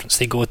interpreting conference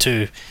they go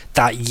to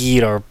that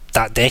year or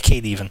that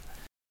decade even?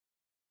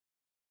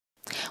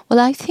 Well,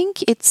 I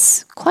think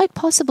it's quite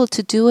possible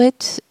to do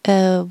it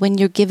when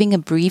you're giving a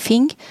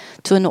briefing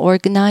to an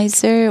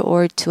organizer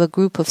or to a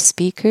group of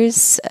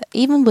speakers.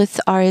 Even with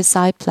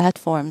RSI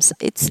platforms,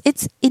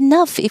 it's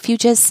enough if you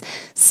just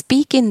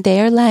speak in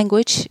their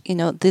language,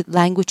 the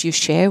language you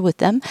share with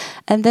them,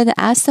 and then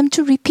ask them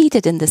to repeat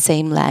it in the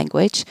same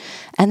language.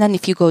 And then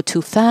if you go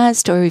too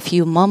fast or if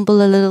you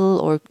mumble a little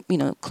or,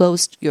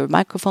 close your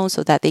microphone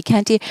so that they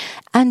can't hear,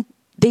 and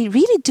they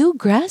really do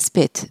grasp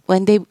it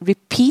when they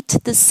repeat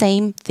the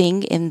same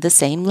thing in the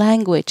same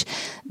language.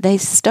 They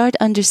start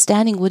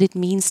understanding what it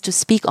means to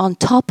speak on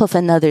top of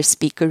another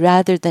speaker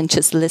rather than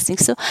just listening.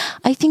 So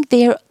I think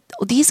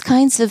these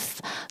kinds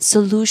of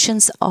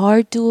solutions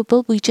are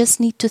doable. We just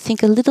need to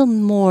think a little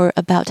more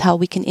about how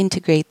we can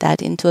integrate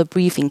that into a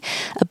briefing.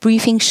 A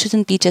briefing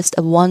shouldn't be just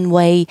a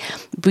one-way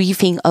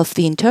briefing of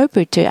the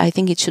interpreter. I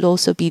think it should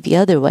also be the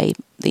other way,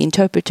 the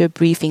interpreter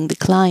briefing the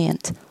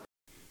client.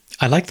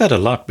 I like that a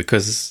lot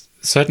because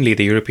certainly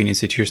the European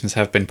institutions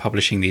have been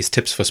publishing these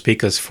tips for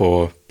speakers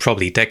for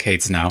probably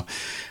decades now,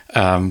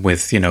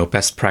 with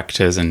best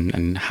practice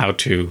and how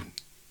to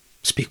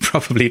speak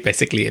properly,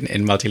 basically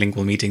in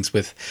multilingual meetings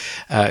with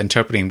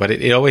interpreting. But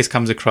it always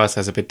comes across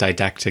as a bit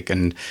didactic,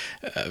 and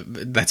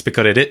that's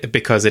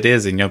because it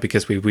is,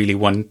 because we really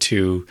want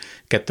to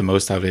get the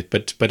most out of it.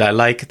 But I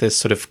like this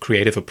sort of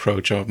creative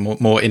approach, or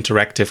more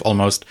interactive,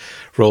 almost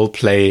role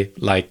play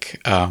like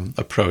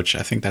approach.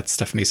 I think that's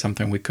definitely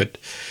something we could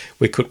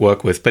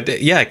work with. But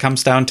it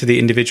comes down to the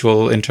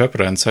individual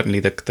interpreter, and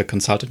certainly the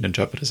consultant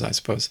interpreters, I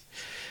suppose.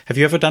 Have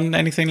you ever done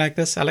anything like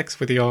this,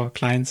 Alex, with your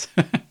clients?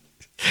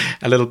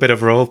 A little bit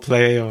of role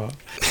play, or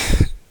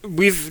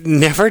we've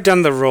never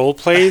done the role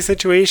play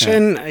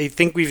situation. I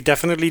think we've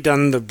definitely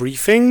done the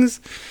briefings.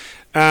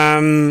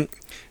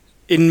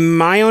 In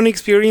my own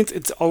experience,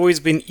 it's always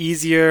been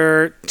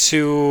easier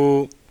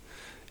to.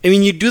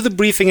 You do the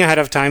briefing ahead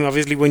of time.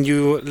 Obviously, when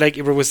you, like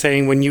Ibra was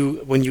saying, when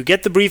you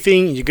get the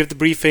briefing, you give the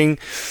briefing.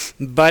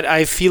 But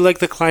I feel like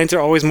the clients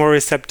are always more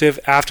receptive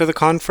after the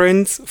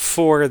conference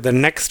for the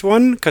next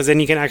one, because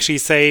then you can actually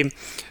say,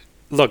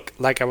 look,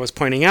 like I was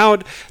pointing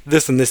out,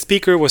 this and this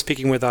speaker was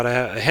speaking without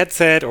a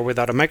headset or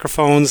without a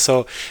microphone,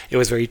 so it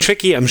was very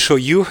tricky. I'm sure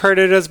you heard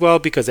it as well,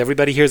 because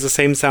everybody hears the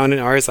same sound in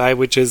RSI,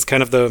 which is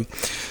kind of the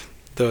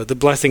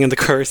blessing and the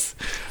curse.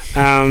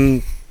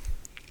 And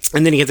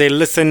then you can say,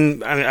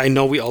 listen, I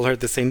know we all heard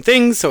the same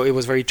thing, so it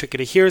was very tricky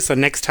to hear. So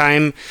next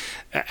time,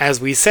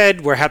 as we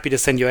said, we're happy to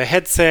send you a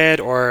headset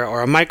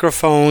or a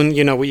microphone.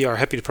 We are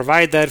happy to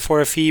provide that for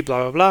a fee,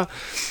 blah, blah, blah.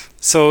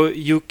 So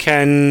you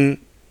can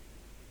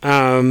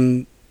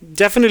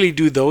definitely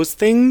do those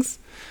things,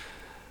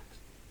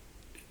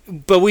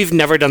 but we've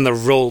never done the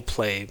role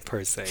play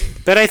per se.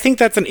 But I think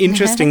that's an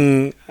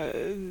interesting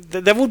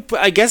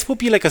that would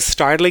be like a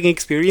startling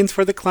experience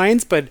for the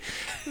clients, but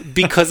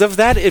because of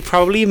that, it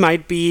probably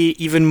might be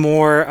even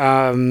more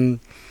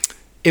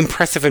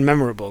impressive and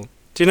memorable.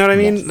 Do you know what I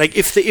mean? Yes. Like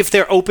if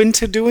they're open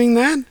to doing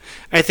that,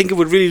 I think it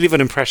would really leave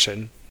an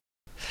impression.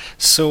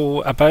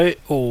 So about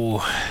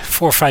 4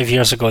 or 5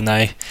 years ago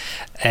now,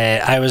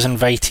 I was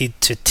invited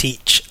to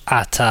teach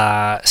at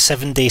a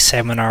 7-day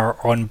seminar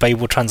on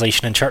Bible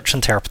translation and church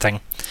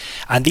interpreting.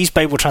 And these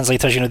Bible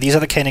translators, these are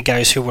the kind of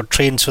guys who were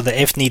trained so that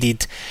if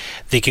needed,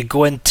 they could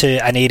go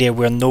into an area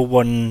where no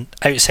one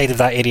outside of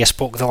that area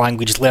spoke the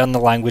language, learn the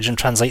language, and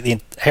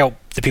help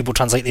the people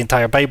translate the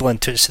entire Bible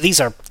into it. So these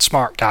are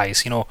smart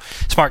guys,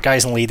 smart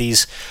guys and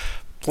ladies,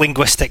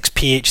 linguistics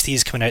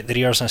PhDs coming out their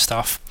ears and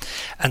stuff.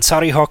 And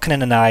Sari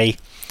Hawkinen and I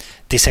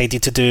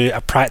decided to do a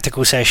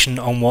practical session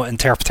on what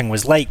interpreting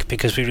was like,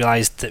 because we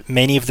realised that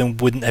many of them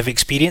wouldn't have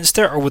experienced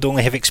it or would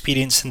only have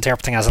experienced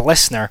interpreting as a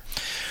listener.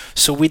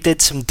 So we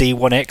did some day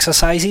one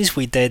exercises.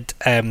 We did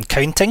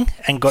counting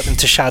and got them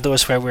to shadow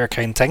us while we were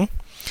counting.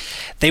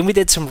 Then we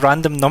did some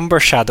random number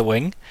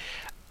shadowing,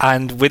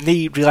 and when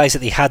they realised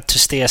that they had to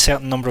stay a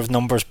certain number of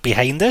numbers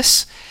behind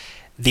us,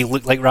 they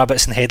looked like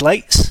rabbits in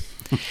headlights.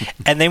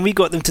 And then we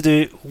got them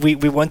to we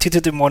wanted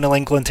to do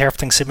monolingual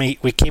interpreting, so we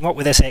came up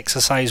with this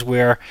exercise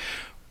where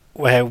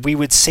we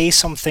would say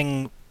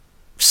something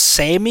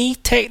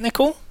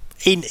semi-technical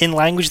in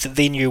language that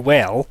they knew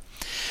well,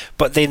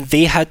 but then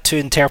they had to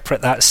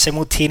interpret that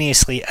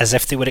simultaneously as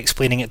if they were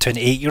explaining it to an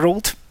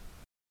 8-year-old.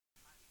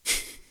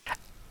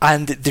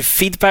 And the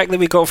feedback that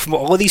we got from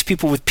all of these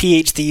people with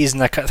PhDs,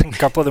 and I think a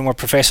couple of them were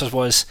professors,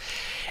 was,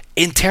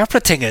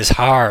 interpreting is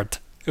hard.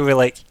 And we're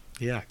like,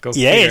 yeah, go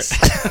yes.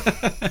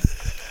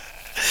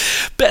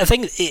 But I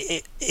think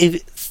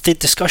the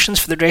discussions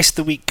for the rest of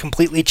the week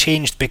completely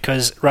changed,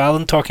 because rather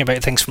than talking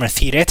about things from a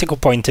theoretical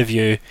point of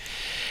view,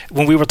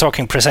 when we were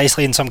talking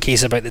precisely in some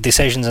cases about the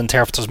decisions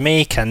interpreters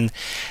make and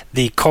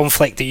the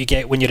conflict that you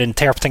get when you're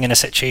interpreting in a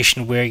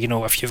situation where,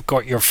 if you've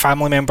got your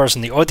family members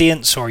in the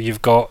audience or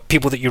you've got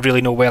people that you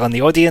really know well in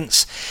the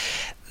audience,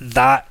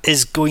 that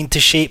is going to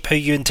shape how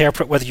you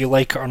interpret, whether you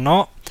like it or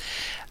not.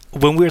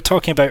 When we were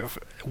talking about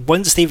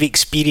once they've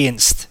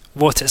experienced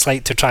what it's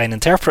like to try and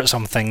interpret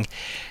something,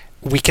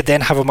 we could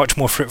then have a much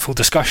more fruitful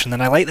discussion.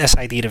 And I like this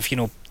idea of,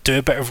 do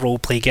a bit of role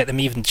play, get them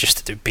even just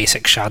to do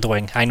basic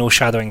shadowing. I know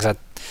shadowing's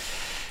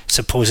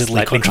supposedly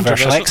Slightly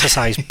controversial controversial.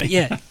 exercise. But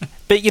yeah,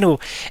 but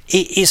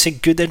it's a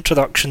good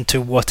introduction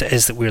to what it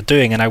is that we're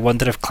doing, and I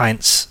wonder if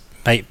clients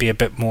might be a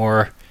bit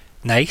more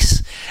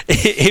nice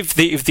if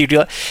they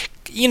realize,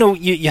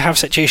 you have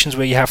situations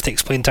where you have to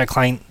explain to a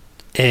client,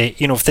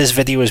 if this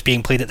video is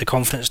being played at the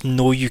conference,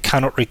 no, you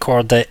cannot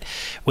record it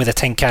with a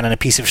tin can and a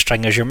piece of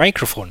string as your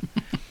microphone.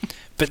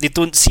 But they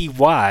don't see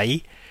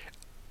why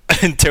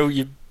until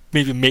you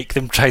maybe make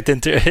them try to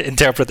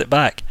interpret it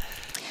back.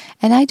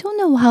 And I don't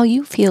know how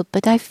you feel,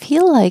 but I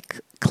feel like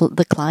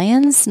the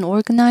clients and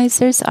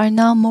organizers are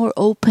now more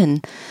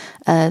open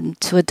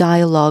to a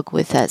dialogue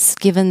with us,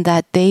 given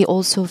that they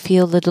also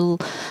feel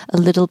a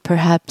little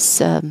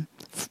perhaps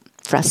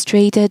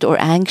frustrated or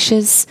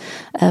anxious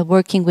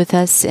working with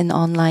us in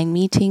online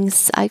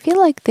meetings. I feel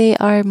like they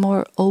are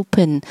more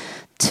open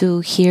to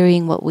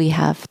hearing what we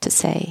have to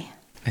say.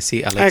 I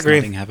see I Alex agree.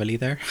 nodding heavily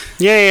there.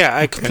 Yeah,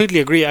 I completely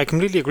agree. I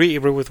completely agree,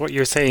 Ibra, with what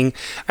you're saying.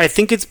 I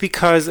think it's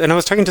because, and I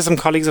was talking to some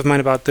colleagues of mine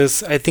about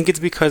this, I think it's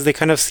because they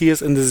kind of see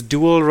us in this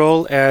dual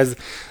role as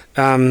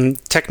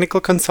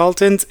technical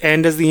consultants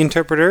and as the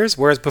interpreters,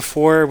 whereas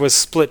before it was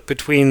split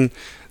between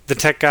the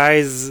tech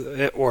guys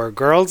or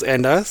girls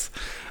and us.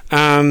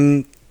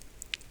 And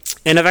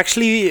I've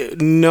actually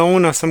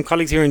known of some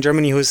colleagues here in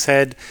Germany who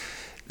said,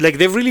 like,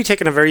 they've really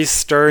taken a very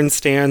stern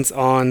stance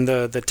on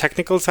the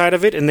technical side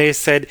of it, and they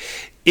said,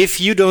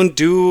 if you don't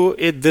do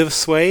it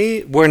this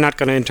way, we're not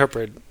going to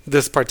interpret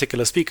this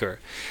particular speaker.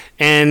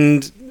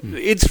 And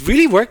it's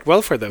really worked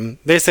well for them.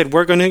 They said,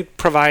 we're going to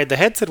provide the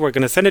headset, we're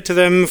going to send it to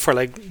them for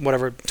like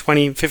whatever,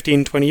 20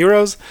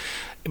 euros.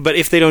 But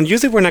if they don't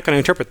use it, we're not going to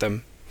interpret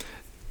them.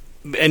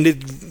 And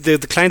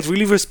the clients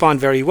really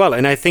respond very well.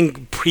 And I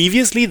think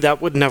previously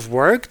that wouldn't have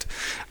worked.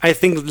 I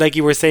think, like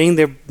you were saying,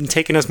 they're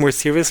taking us more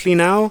seriously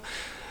now.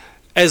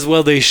 As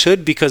well they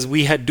should, because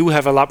we do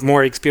have a lot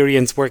more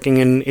experience working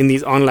in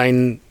these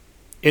online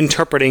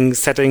interpreting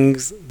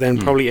settings than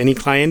probably any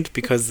client,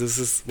 because this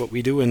is what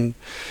we do. And,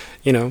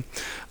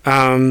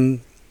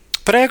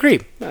 but I agree.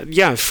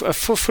 I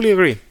fully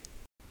agree.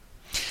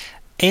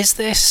 Is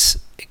this,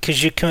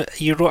 because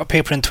you wrote a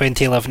paper in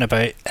 2011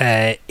 about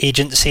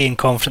agency and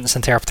conference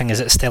interpreting, is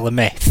it still a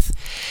myth?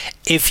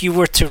 If you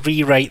were to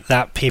rewrite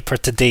that paper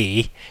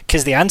today,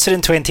 because the answer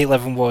in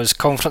 2011 was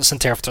conference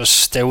interpreters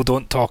still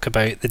don't talk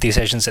about the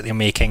decisions that they're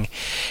making.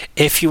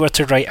 If you were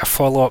to write a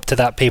follow-up to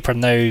that paper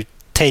now,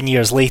 10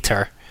 years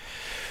later,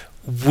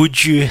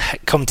 would you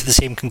come to the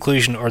same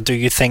conclusion, or do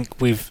you think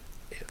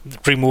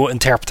remote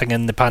interpreting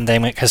in the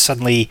pandemic has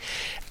suddenly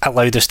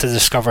allowed us to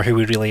discover who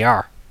we really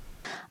are?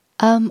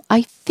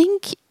 I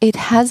think it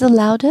has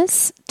allowed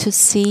us to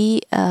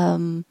see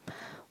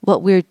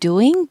what we're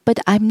doing, but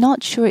I'm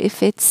not sure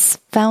if it's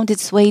found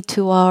its way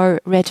to our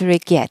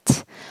rhetoric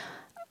yet.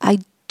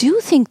 I do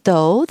think,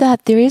 though,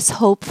 that there is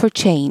hope for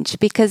change,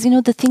 because,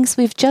 the things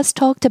we've just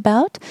talked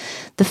about,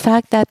 the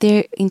fact that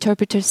their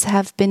interpreters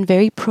have been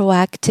very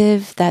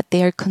proactive, that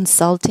they're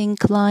consulting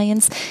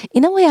clients.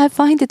 In a way, I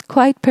find it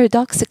quite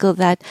paradoxical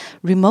that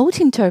remote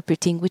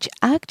interpreting, which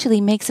actually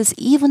makes us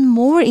even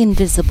more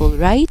invisible,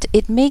 right?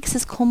 It makes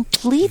us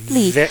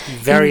completely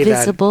very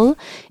invisible,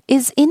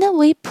 is in a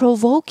way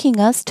provoking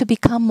us to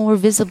become more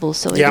visible.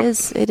 So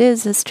it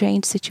is a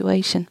strange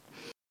situation.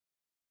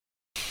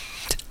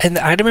 And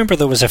I remember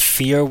there was a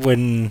fear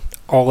when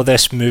all of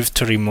this moved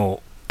to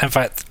remote. In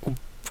fact,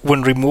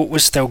 when remote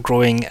was still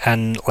growing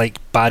and like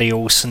Barry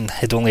Olsen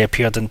had only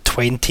appeared in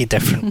 20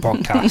 different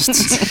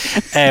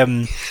podcasts,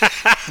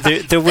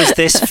 there was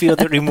this fear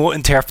that remote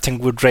interpreting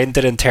would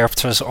render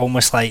interpreters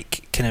almost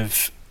like kind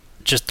of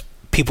just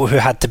people who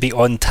had to be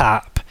on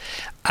tap,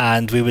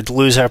 and we would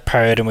lose our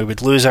power and we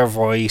would lose our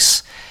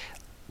voice,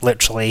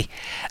 literally.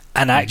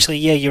 And actually,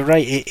 yeah, you're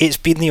right, it's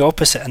been the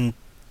opposite, and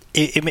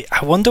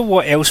I wonder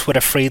what else we're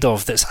afraid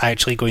of that's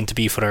actually going to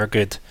be for our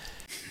good.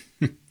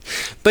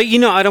 But,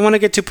 I don't want to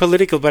get too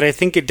political, but I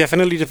think it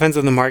definitely depends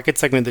on the market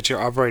segment that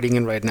you're operating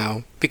in right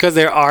now. Because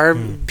there are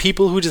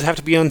people who just have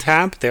to be on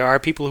tap. There are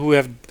people who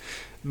have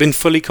been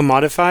fully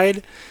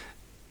commodified.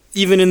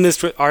 Even in this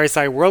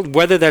RSI world,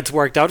 whether that's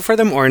worked out for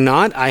them or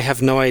not, I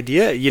have no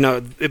idea.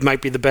 It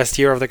might be the best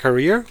year of their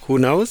career. Who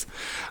knows?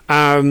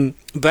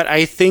 But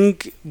I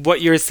think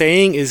what you're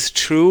saying is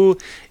true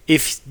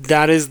if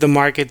that is the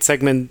market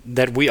segment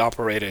that we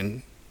operate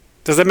in.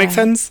 Does that make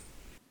sense?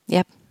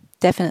 Yep,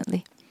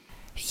 definitely.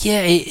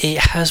 Yeah, it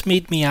has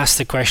made me ask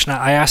the question.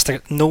 I asked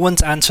her, no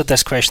one's answered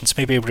this question, so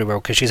maybe everybody will,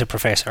 because she's a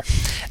professor.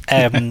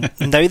 Now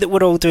that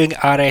we're all doing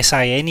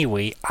RSI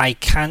anyway, I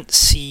can't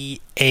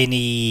see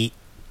any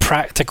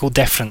practical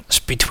difference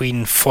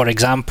between, for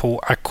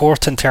example, a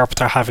court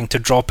interpreter having to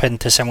drop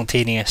into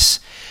simultaneous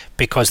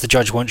because the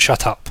judge won't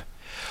shut up,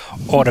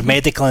 or a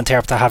medical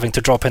interpreter having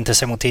to drop into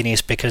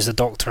simultaneous because the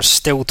doctor's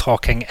still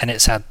talking and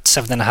it's a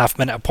 7.5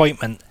 minute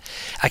appointment.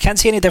 I can't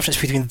see any difference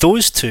between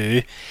those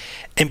two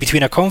and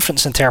between a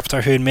conference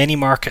interpreter who in many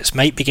markets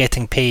might be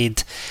getting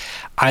paid,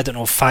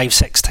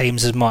 5-6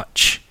 times as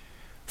much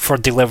for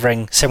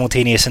delivering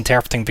simultaneous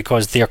interpreting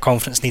because their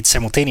conference needs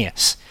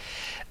simultaneous.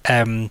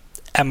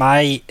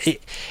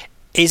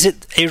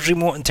 Is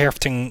remote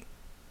interpreting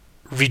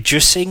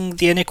reducing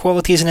the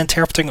inequalities in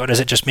interpreting, or is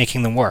it just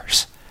making them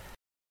worse?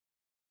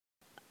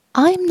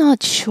 I'm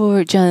not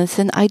sure,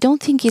 Jonathan. I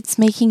don't think it's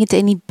making it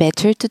any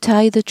better, to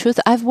tell you the truth.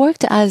 I've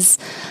worked as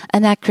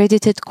an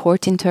accredited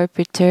court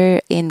interpreter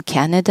in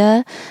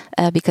Canada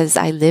because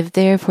I lived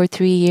there for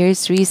 3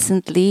 years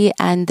recently,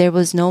 and there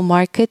was no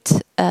market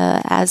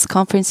as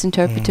conference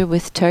interpreter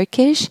with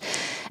Turkish.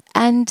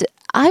 And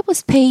I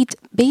was paid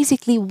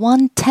basically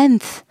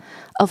 1/10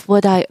 of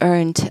what I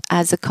earned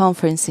as a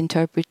conference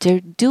interpreter,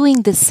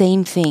 doing the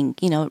same thing,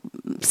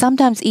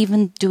 sometimes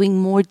even doing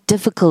more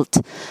difficult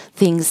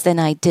things than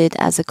I did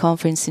as a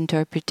conference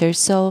interpreter.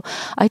 So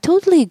I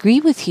totally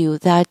agree with you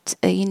that,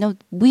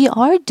 we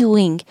are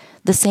doing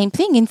the same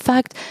thing. In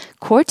fact,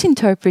 court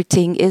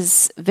interpreting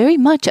is very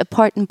much a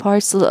part and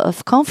parcel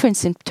of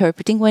conference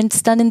interpreting when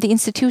it's done in the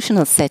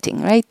institutional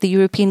setting, right? The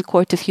European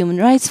Court of Human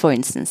Rights, for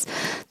instance,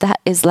 that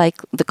is like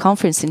the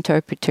conference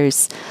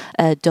interpreter's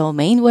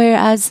domain,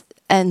 whereas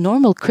a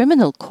normal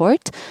criminal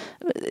court,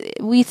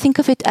 we think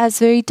of it as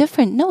very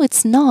different. No,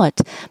 it's not.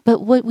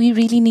 But what we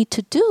really need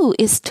to do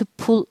is to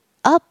pull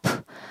up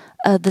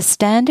the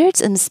standards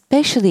and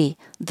especially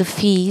the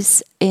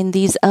fees in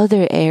these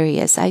other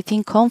areas. I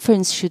think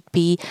conference should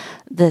be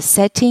the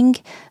setting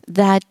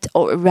that,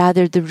 or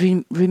rather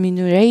the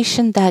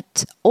remuneration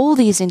that all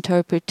these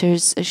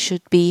interpreters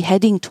should be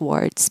heading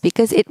towards,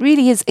 because it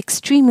really is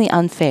extremely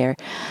unfair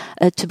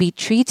to be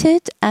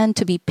treated and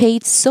to be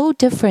paid so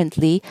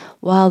differently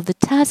while the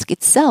task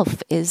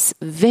itself is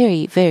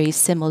very, very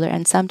similar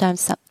and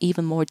sometimes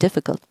even more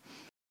difficult.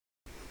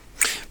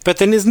 But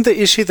then isn't the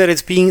issue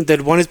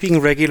that one is being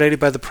regulated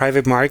by the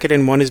private market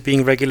and one is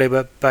being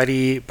regulated by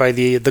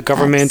the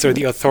government or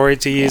the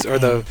authorities or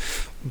the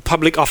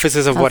public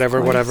offices of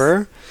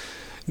whatever?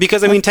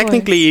 Because,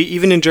 technically,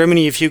 even in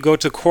Germany, if you go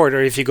to court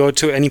or if you go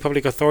to any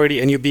public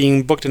authority and you're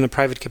being booked in a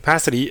private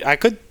capacity, I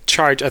could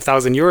charge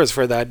 1,000 euros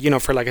for that,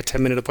 for like a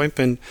 10-minute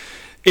appointment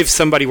if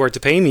somebody were to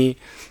pay me.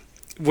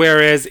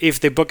 Whereas if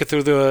they book it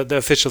through the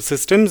official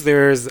systems,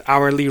 there's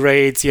hourly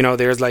rates,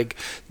 there's like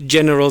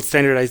general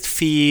standardized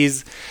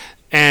fees.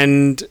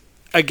 And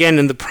again,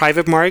 in the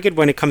private market,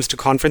 when it comes to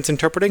conference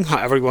interpreting,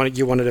 however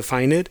you want to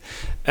define it,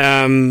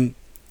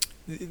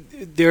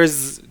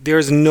 there's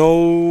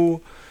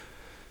no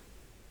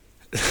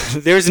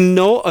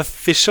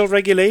official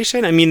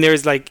regulation.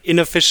 There's like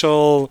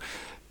unofficial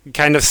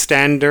kind of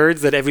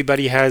standards that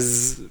everybody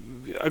has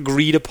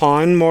agreed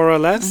upon, more or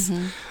less.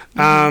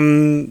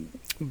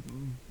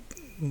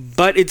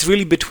 But it's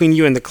really between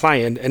you and the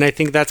client. And I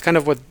think that's kind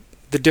of what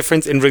the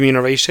difference in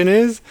remuneration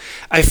is.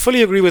 I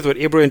fully agree with what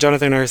Ebru and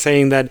Jonathan are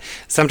saying, that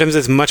sometimes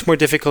it's much more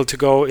difficult to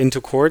go into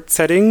court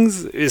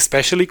settings,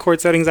 especially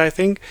court settings, I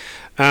think.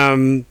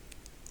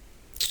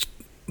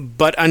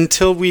 But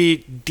until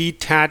we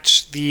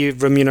detach the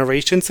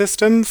remuneration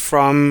system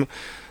from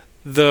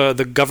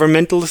the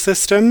governmental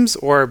systems,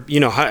 or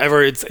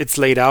however it's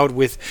laid out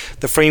with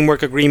the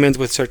framework agreements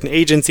with certain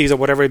agencies or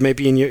whatever it may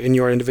be in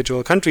your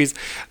individual countries,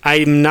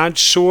 I'm not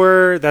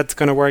sure that's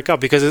going to work out,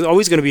 because there's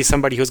always going to be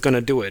somebody who's going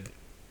to do it.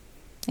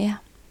 Yeah.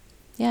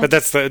 But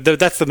that's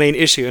the main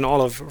issue in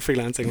all of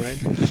freelancing, right?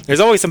 There's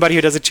always somebody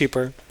who does it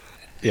cheaper.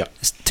 Yeah.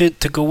 To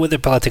go with the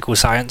political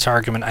science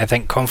argument, I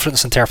think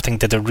conference interpreting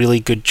did a really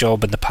good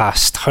job in the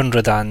past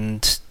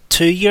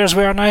 102 years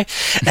we are now,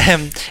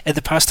 in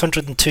the past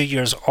 102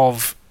 years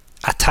of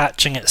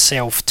attaching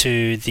itself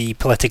to the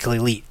political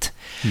elite.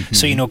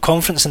 So,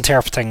 conference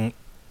interpreting,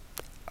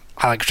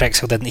 Alex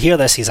Drexel didn't hear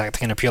this, he's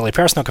acting in a purely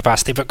personal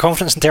capacity, but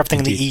conference interpreting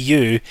in the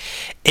EU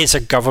is a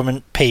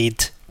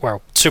government-paid,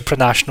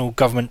 supranational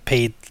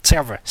government-paid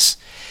service.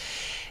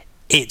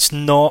 It's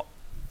not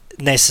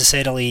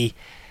necessarily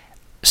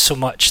so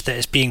much that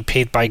it's being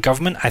paid by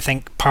government. I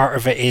think part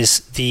of it is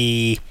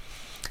the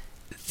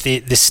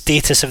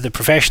status of the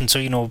profession.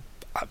 So,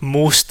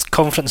 most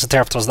conference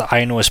interpreters that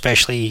I know,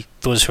 especially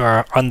those who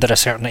are under a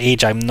certain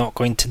age, I'm not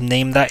going to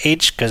name that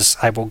age because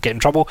I will get in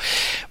trouble.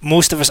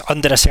 Most of us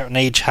under a certain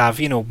age have,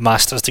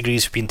 master's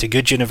degrees, we've been to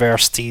good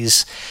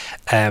universities.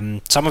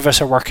 Some of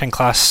us are working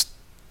class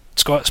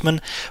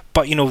Scotsmen,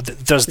 but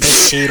there's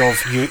this air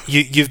of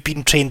you've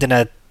been trained in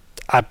a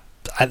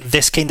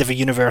this kind of a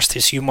university,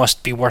 so you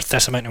must be worth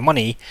this amount of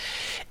money.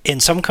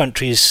 In some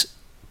countries,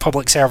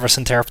 public service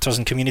interpreters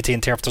and community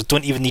interpreters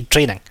don't even need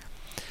training,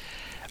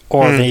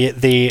 or they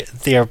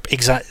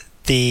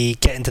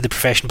get into the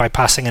profession by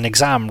passing an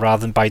exam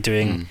rather than by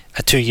doing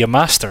a 2-year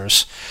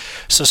master's.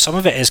 So some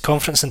of it is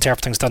conference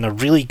interpreting's done a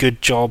really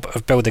good job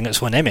of building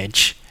its own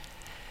image,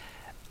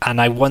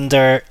 and I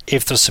wonder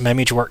if there's some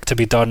image work to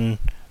be done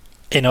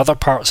in other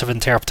parts of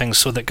interpreting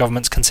so that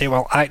governments can say,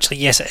 well, actually,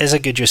 yes, it is a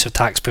good use of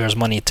taxpayers'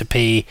 money to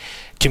pay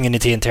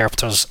community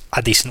interpreters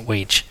a decent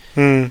wage.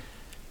 Yeah.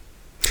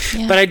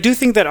 But I do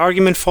think that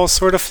argument falls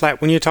sort of flat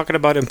when you're talking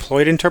about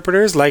employed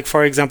interpreters, like,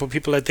 for example,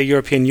 people at the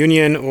European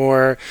Union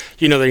or,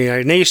 the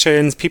United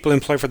Nations, people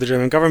employed for the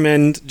German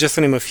government, just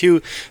to name a few.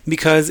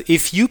 Because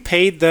if you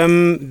paid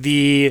them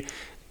the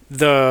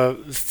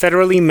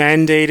federally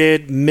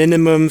mandated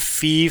minimum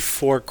fee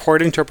for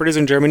court interpreters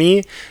in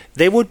Germany,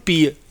 they would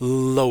be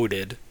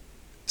loaded.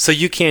 So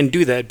you can't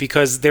do that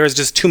because there's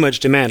just too much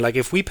demand. Like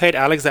if we paid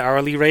Alex the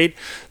hourly rate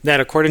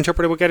that a court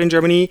interpreter would get in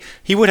Germany,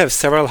 he would have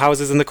several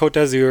houses in the Côte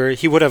d'Azur.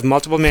 He would have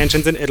multiple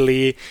mansions in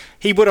Italy.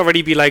 He would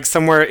already be like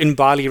somewhere in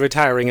Bali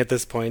retiring at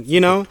this point,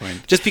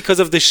 just because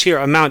of the sheer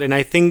amount. And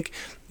I think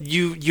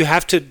you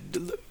have to,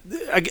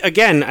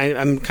 again,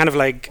 I'm kind of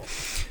like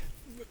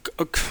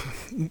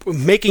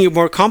making it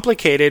more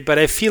complicated, but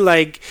I feel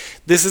like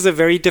this is a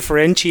very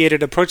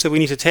differentiated approach that we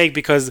need to take,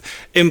 because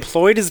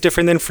employed is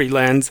different than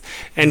freelance,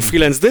 and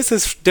freelance this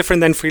is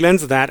different than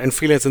freelance that, and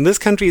freelance in this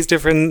country is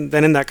different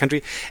than in that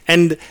country.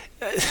 And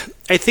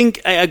I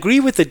think I agree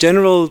with the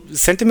general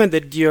sentiment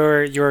that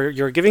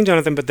you're giving,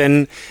 Jonathan, but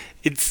then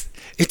it's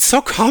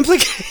so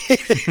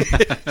complicated.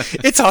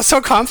 It's all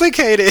so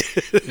complicated.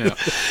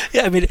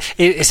 Yeah, I mean,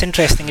 it's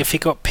interesting. If he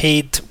got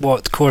paid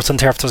what court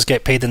interpreters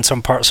get paid in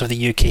some parts of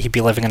the UK, he'd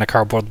be living in a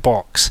cardboard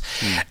box.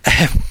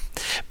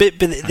 But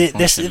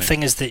this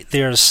thing is that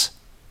there's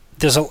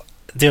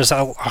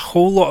a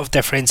whole lot of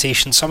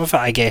differentiation. Some of it,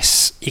 I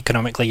guess,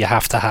 economically you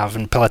have to have,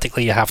 and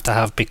politically you have to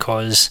have,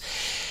 because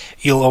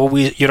you're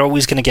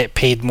always going to get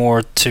paid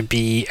more to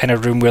be in a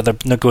room where they're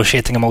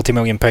negotiating a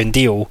multi-million-pound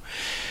deal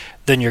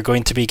than you're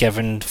going to be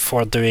given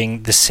for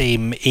doing the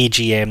same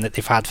AGM that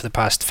they've had for the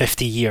past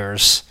 50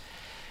 years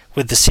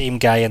with the same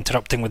guy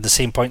interrupting with the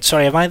same point.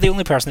 Sorry, am I the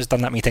only person who's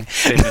done that meeting?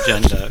 Same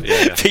agenda,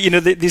 yeah.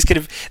 But these kind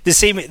of the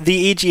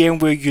AGM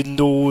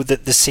where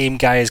that the same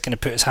guy is going to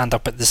put his hand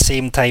up at the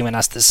same time and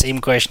ask the same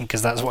question,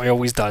 because that's what he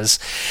always does.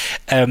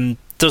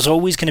 There's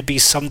always going to be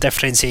some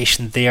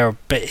differentiation there,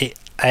 but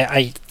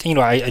I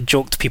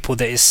joke to people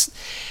that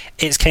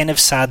it's kind of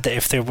sad that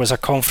if there was a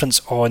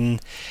conference on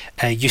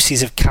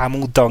uses of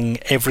camel dung,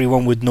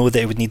 everyone would know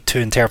that it would need 2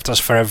 interpreters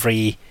for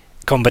every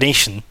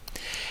combination.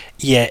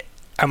 Yet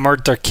a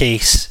murder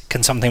case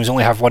can sometimes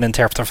only have 1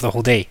 interpreter for the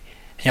whole day.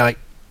 And you're like,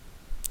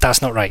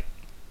 that's not right.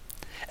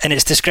 And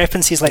it's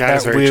discrepancies like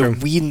that where true.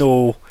 We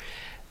know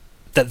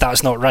that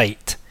that's not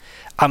right.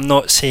 I'm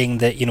not saying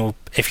that,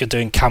 if you're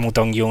doing camel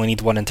dung, you only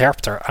need 1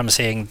 interpreter. I'm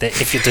saying that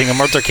if you're doing a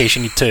murder case,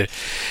 you need 2.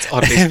 It's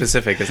oddly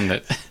specific, isn't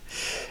it?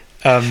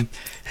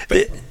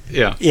 But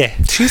yeah.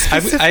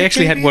 I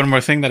actually had one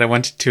more thing that I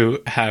wanted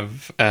to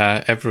have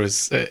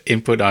Ebru's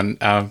input on,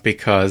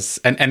 because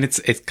and it's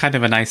kind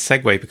of a nice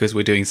segue, because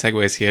we're doing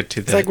segues here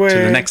to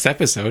the next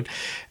episode,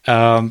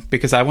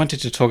 because I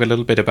wanted to talk a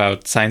little bit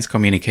about science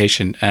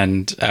communication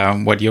and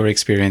what your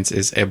experience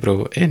is,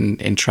 Ebru,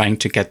 in trying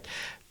to get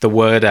the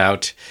word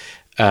out,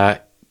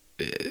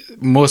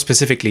 more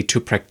specifically to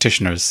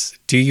practitioners.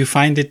 Do you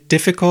find it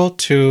difficult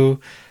to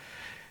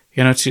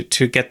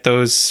get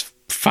those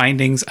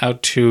findings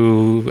out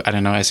to, I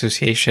don't know,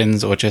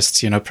 associations or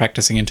just,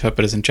 practicing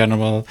interpreters in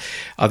general?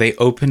 Are they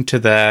open to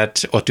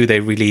that, or do they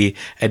really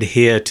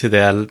adhere to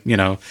their,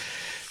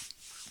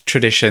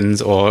 traditions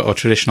or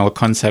traditional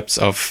concepts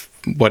of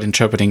what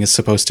interpreting is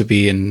supposed to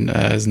be and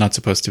is not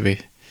supposed to be?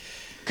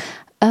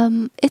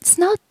 It's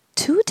not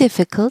too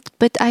difficult,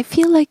 but I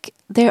feel like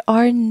there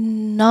are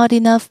not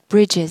enough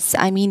bridges.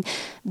 I mean,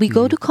 we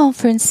go to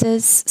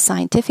conferences,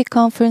 scientific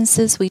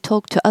conferences, we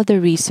talk to other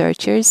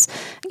researchers,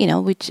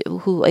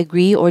 who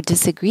agree or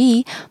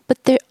disagree,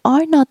 but there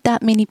are not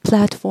that many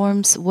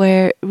platforms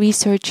where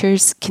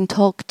researchers can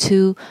talk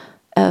to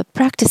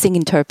practicing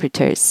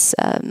interpreters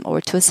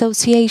or to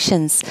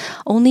associations.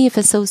 Only if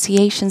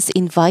associations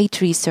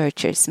invite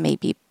researchers,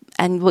 maybe.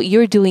 And what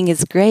you're doing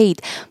is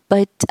great.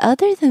 But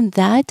other than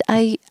that,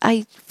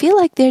 I feel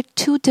like they're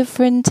 2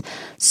 different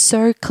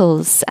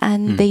circles,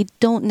 and they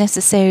don't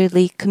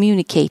necessarily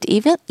communicate.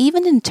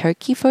 Even in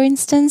Turkey, for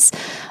instance,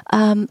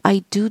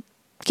 I do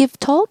give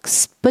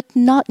talks, but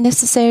not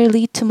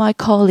necessarily to my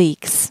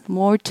colleagues,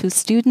 more to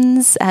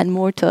students and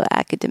more to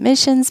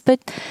academicians, but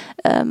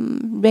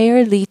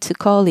rarely to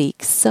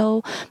colleagues.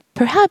 So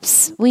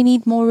perhaps we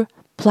need more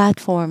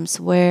platforms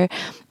where,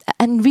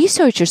 and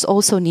researchers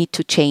also need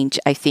to change.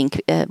 I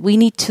think we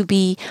need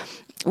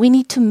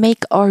to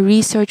make our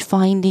research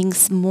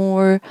findings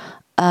more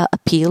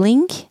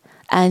appealing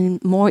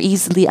and more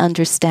easily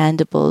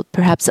understandable,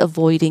 perhaps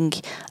avoiding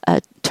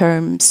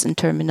terms and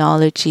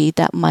terminology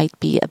that might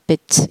be a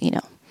bit,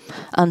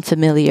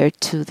 unfamiliar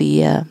to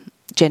the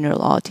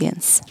general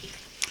audience.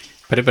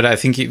 But I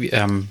think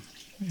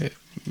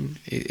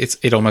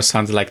it almost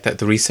sounds like that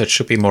the research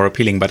should be more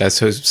appealing, but I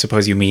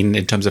suppose you mean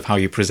in terms of how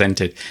you present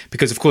it,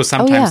 because of course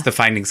sometimes the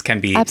findings can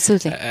be,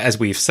 as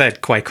we've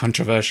said, quite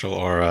controversial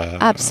or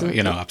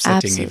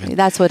upsetting. Even.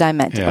 That's what I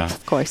meant,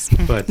 of course.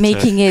 But,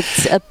 making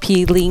it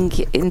appealing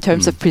in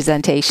terms of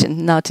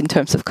presentation, not in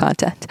terms of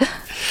content.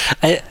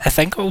 I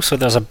think also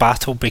there's a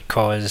battle,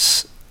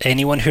 because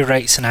anyone who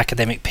writes an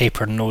academic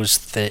paper knows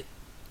that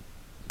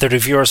the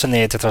reviewers and the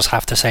editors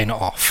have to sign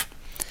it off.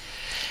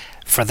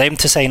 For them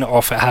to sign it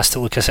off, it has to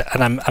look as,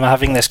 and I'm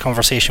having this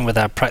conversation with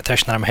a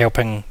practitioner I'm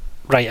helping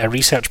write a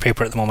research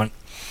paper at the moment.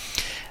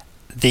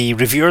 The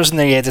reviewers and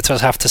the editors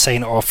have to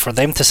sign it off. For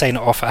them to sign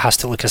it off, it has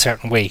to look a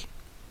certain way.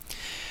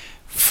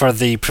 For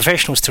the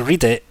professionals to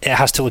read it, it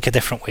has to look a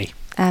different way.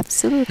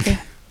 Absolutely.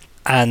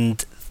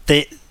 And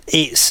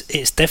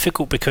it's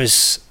difficult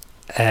because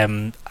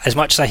as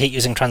much as I hate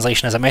using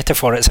translation as a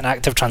metaphor, it's an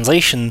active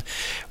translation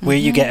where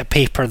you get a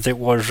paper that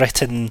was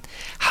written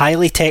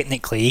highly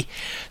technically,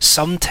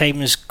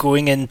 sometimes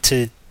going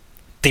into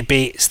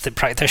debates that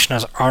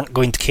practitioners aren't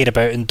going to care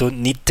about and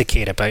don't need to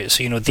care about.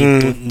 So, they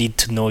don't need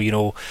to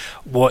know,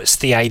 what's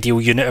the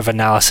ideal unit of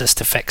analysis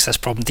to fix this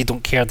problem. They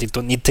don't care, they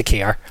don't need to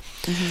care.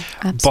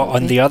 But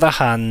on the other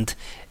hand,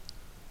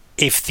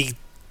 if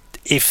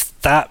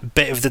that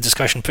bit of the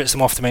discussion puts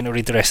them off, they might not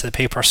read the rest of the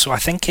paper. So I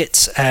think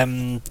it's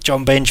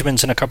John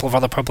Benjamin's and a couple of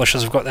other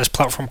publishers have got this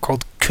platform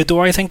called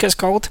Kudo, I think it's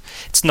called.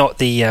 It's not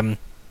the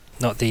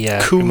remote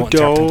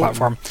interpreting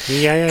platform.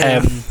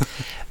 Yeah.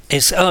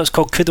 It's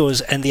called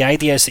Kudos, and the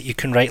idea is that you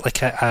can write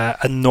like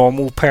a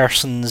normal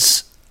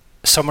person's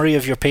summary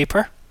of your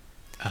paper.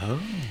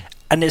 Oh.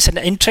 And it's an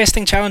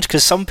interesting challenge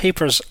because some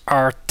papers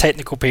are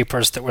technical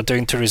papers that we're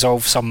doing to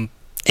resolve some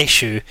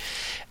issue,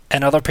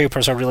 and other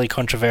papers are really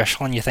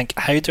controversial, and you think,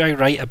 how do I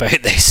write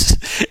about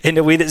this in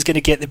a way that's going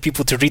to get the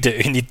people to read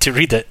it who need to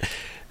read it?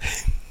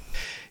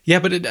 Yeah,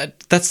 but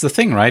that's the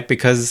thing, right?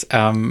 Because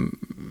I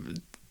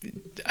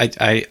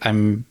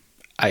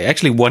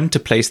actually want to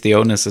place the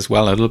onus as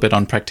well a little bit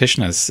on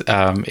practitioners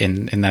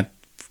in that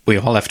we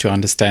all have to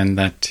understand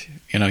that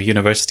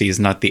university is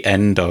not the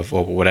end of,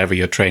 or whatever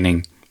your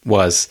training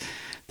was,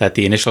 that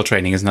the initial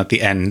training is not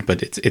the end,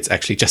 but it's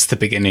actually just the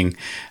beginning,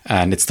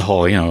 and it's the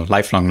whole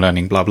lifelong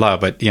learning, blah blah.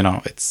 But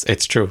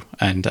it's true,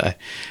 and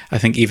I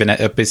think even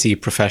a busy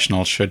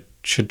professional should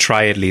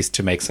try at least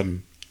to make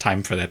some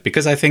time for that,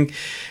 because I think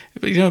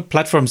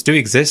platforms do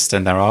exist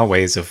and there are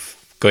ways of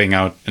going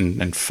out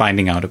and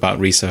finding out about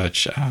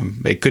research.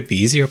 It could be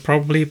easier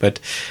probably, but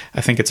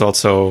I think it's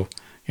also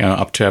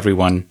up to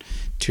everyone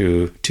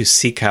to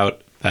seek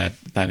out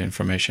that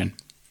information.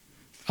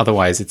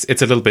 Otherwise,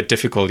 it's a little bit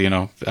difficult,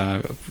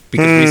 because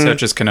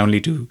researchers can only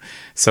do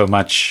so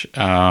much,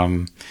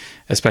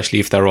 especially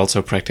if they're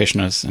also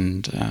practitioners.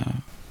 And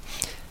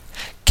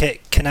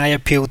can I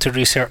appeal to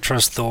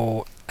researchers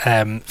though?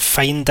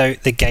 Find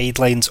out the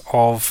guidelines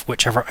of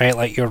whichever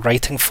outlet you're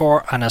writing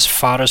for, and as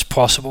far as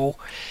possible,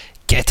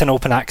 get an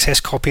open access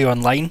copy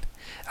online.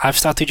 I've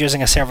started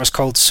using a service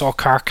called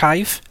SOC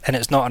Archive, and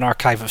it's not an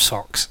archive of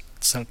socks.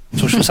 It's a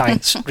social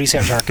science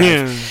research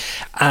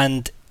archive.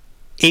 And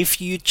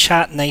if you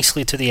chat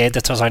nicely to the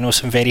editors, I know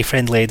some very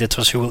friendly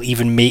editors who will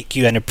even make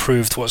you an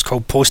approved what's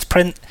called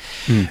postprint.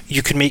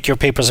 You can make your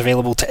papers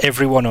available to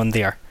everyone on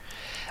there.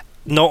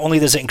 Not only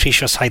does it increase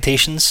your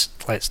citations,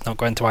 let's not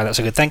go into why that's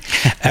a good thing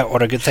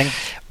or a good thing,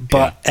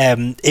 but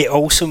it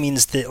also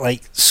means that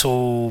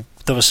so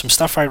there was some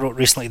stuff I wrote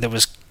recently that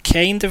was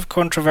kind of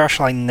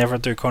controversial. I never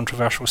do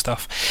controversial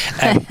stuff,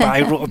 but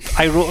I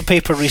wrote a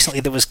paper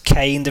recently that was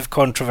kind of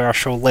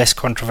controversial, less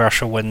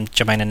controversial when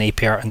Jemina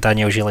Napier and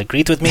Danielle Gilles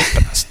agreed with me,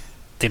 but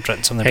they'd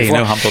written something before.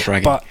 No humble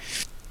bragging. But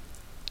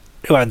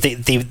well,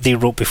 they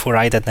wrote before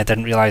I did, and I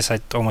didn't realise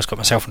I'd almost got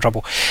myself in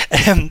trouble.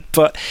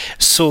 But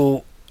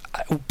so,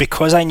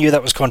 because I knew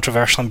that was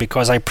controversial and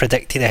because I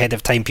predicted ahead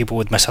of time people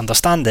would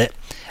misunderstand it,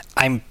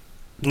 I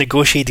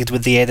negotiated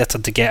with the editor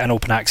to get an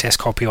open access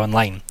copy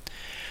online.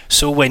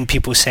 So when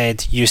people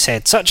said, you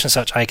said such and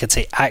such, I could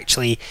say,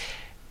 actually,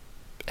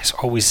 it's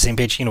always the same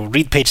page,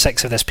 read page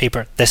 6 of this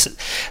paper. This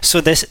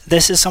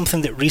is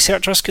something that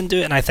researchers can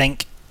do, and I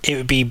think it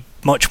would be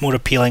much more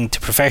appealing to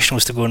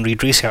professionals to go and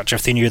read research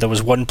if they knew there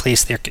was one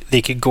place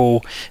they could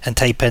go and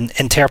type in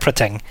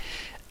interpreting,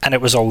 and it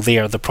was all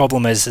there. The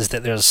problem is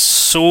that there's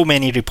so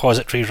many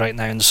repositories right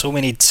now and so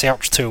many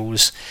search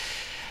tools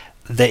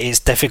that it's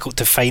difficult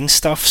to find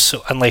stuff,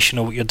 so unless you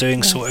know what you're doing.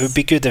 Yes. So it would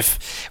be good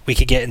if we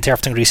could get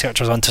interpreting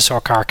researchers onto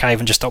SOC Archive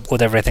and just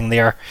upload everything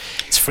there.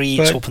 It's free,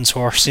 it's open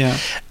source. Yeah,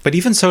 but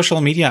even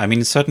social media, I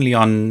mean, certainly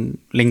on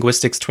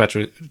linguistics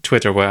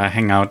Twitter, where I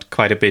hang out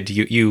quite a bit,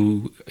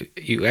 you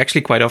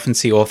actually quite often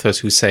see authors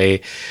who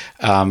say,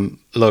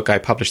 look, I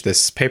published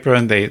this paper,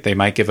 and they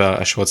might give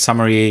a short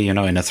summary,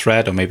 in a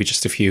thread, or maybe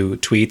just a few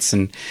tweets,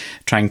 and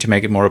trying to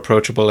make it more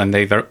approachable. And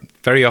they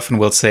very often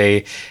will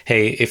say,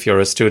 hey, if you're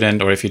a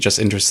student or if you're just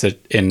interested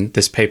in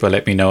this paper,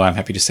 let me know. I'm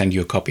happy to send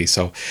you a copy.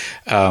 So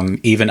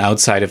even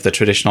outside of the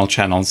traditional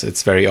channels,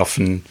 it's very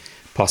often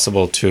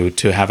possible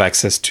to have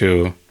access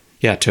to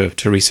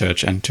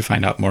research and to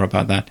find out more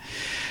about that.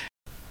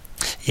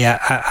 Yeah,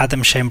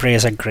 Adam Chambray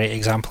is a great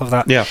example of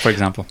that. Yeah, for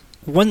example.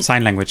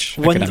 Sign language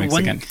academics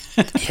again.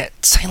 Yeah,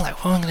 sign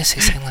language. Well, I'm going to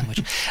say sign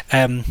language.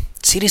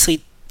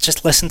 Seriously,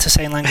 just listen to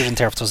sign language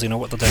interpreters. They know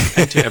what they're doing.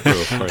 And to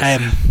Ebru, of course.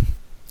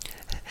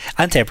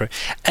 And to Ebru.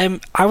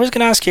 I was going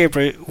to ask you,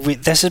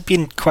 Ebru, this has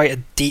been quite a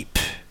deep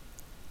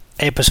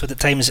episode at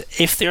times.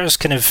 If there's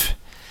kind of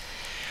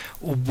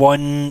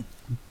one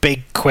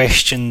big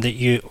question that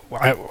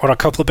or a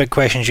couple of big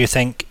questions you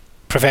think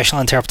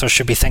professional interpreters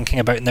should be thinking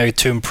about now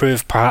to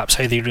improve perhaps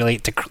how they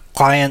relate to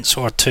clients,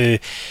 or to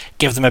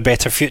give them a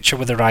better future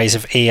with the rise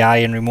of AI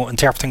and remote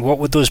interpreting, what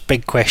would those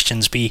big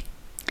questions be?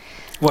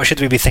 What should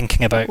we be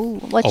thinking about?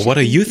 What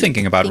are you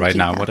thinking about right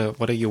now?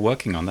 What are you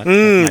working on?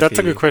 That's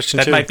a good question.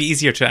 That might be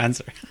easier to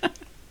answer.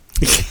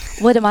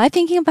 What am I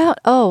thinking about?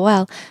 Oh,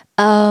 well,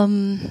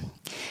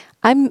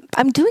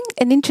 I'm doing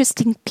an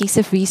interesting piece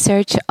of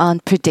research on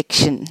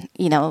prediction.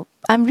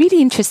 I'm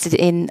really interested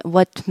in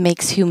what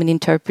makes human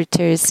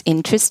interpreters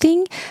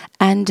interesting,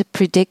 and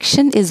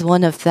prediction is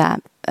one of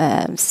them.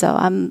 So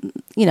I'm,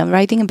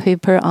 writing a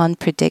paper on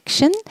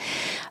prediction.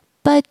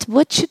 But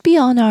what should be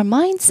on our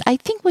minds? I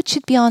think what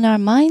should be on our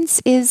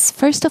minds is,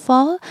 first of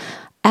all,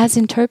 as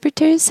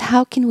interpreters,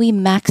 how can we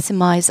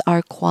maximize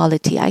our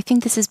quality? I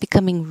think this is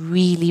becoming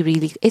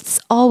really, it's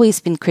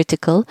always been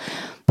critical.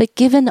 But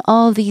given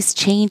all these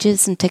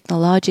changes and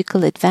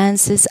technological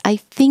advances, I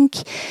think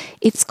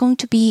it's going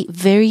to be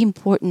very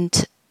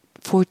important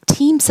for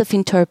teams of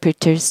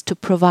interpreters to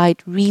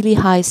provide really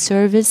high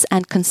service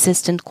and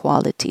consistent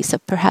quality. So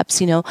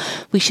perhaps,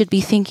 we should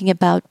be thinking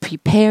about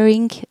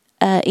preparing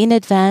in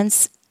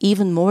advance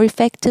even more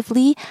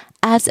effectively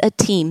as a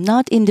team,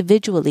 not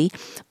individually,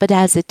 but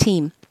as a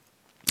team.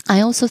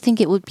 I also think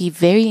it would be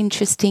very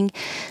interesting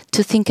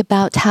to think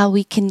about how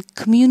we can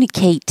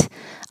communicate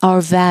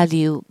our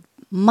value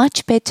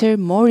much better,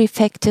 more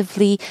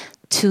effectively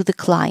to the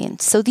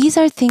client. So these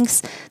are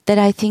things that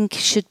I think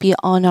should be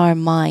on our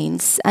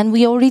minds. And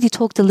we already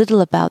talked a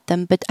little about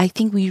them, but I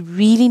think we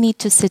really need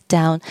to sit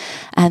down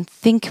and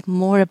think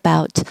more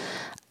about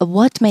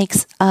what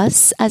makes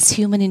us as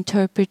human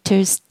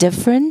interpreters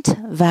different,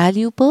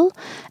 valuable,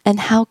 and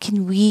how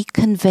can we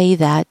convey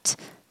that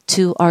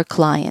to our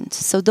client.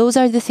 So those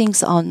are the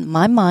things on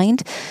my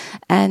mind.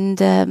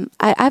 And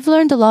I've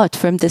learned a lot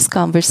from this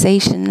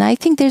conversation. And I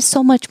think there's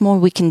so much more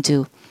we can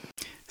do.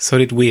 So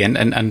did we,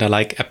 and I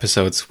like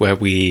episodes where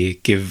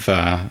we give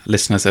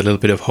listeners a little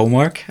bit of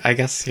homework, I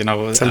guess,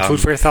 Some food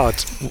for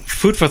thought.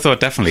 Food for thought,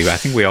 definitely. I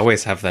think we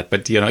always have that.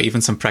 But, even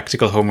some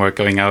practical homework,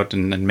 going out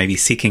and maybe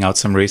seeking out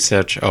some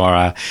research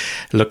or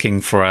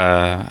looking for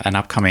an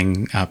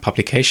upcoming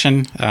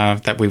publication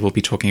that we will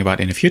be talking about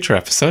in a future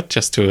episode,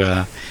 just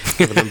to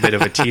give a little bit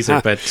of a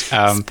teaser. But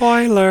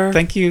spoiler.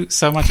 Thank you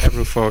so much,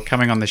 Ebru, for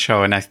coming on the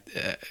show. And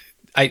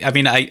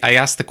I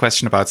asked the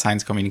question about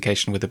science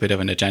communication with a bit of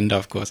an agenda,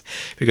 of course,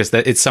 because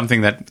it's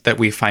something that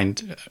we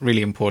find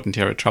really important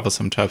here at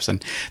Troublesome Terps,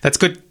 and that's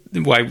good.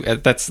 Why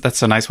that's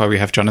so nice. Why we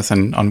have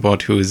Jonathan on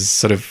board, who is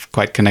sort of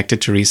quite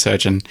connected to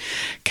research and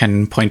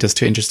can point us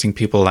to interesting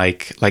people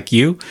like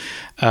you.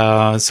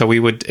 So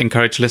we would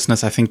encourage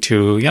listeners, I think,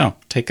 to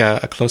take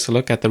a closer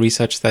look at the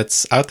research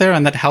that's out there,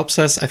 and that helps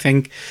us, I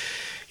think,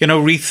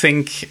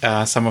 rethink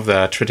some of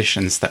the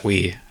traditions that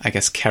we, I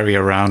guess, carry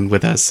around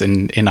with us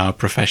in our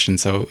profession.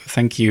 So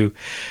thank you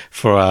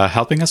for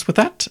helping us with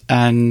that.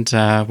 And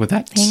with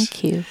that...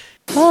 Thank you.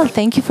 Well,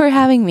 thank you for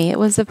having me. It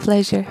was a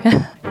pleasure.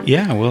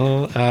 Yeah,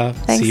 we'll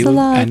see you a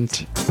lot. and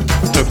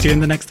talk to you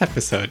in the next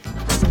episode.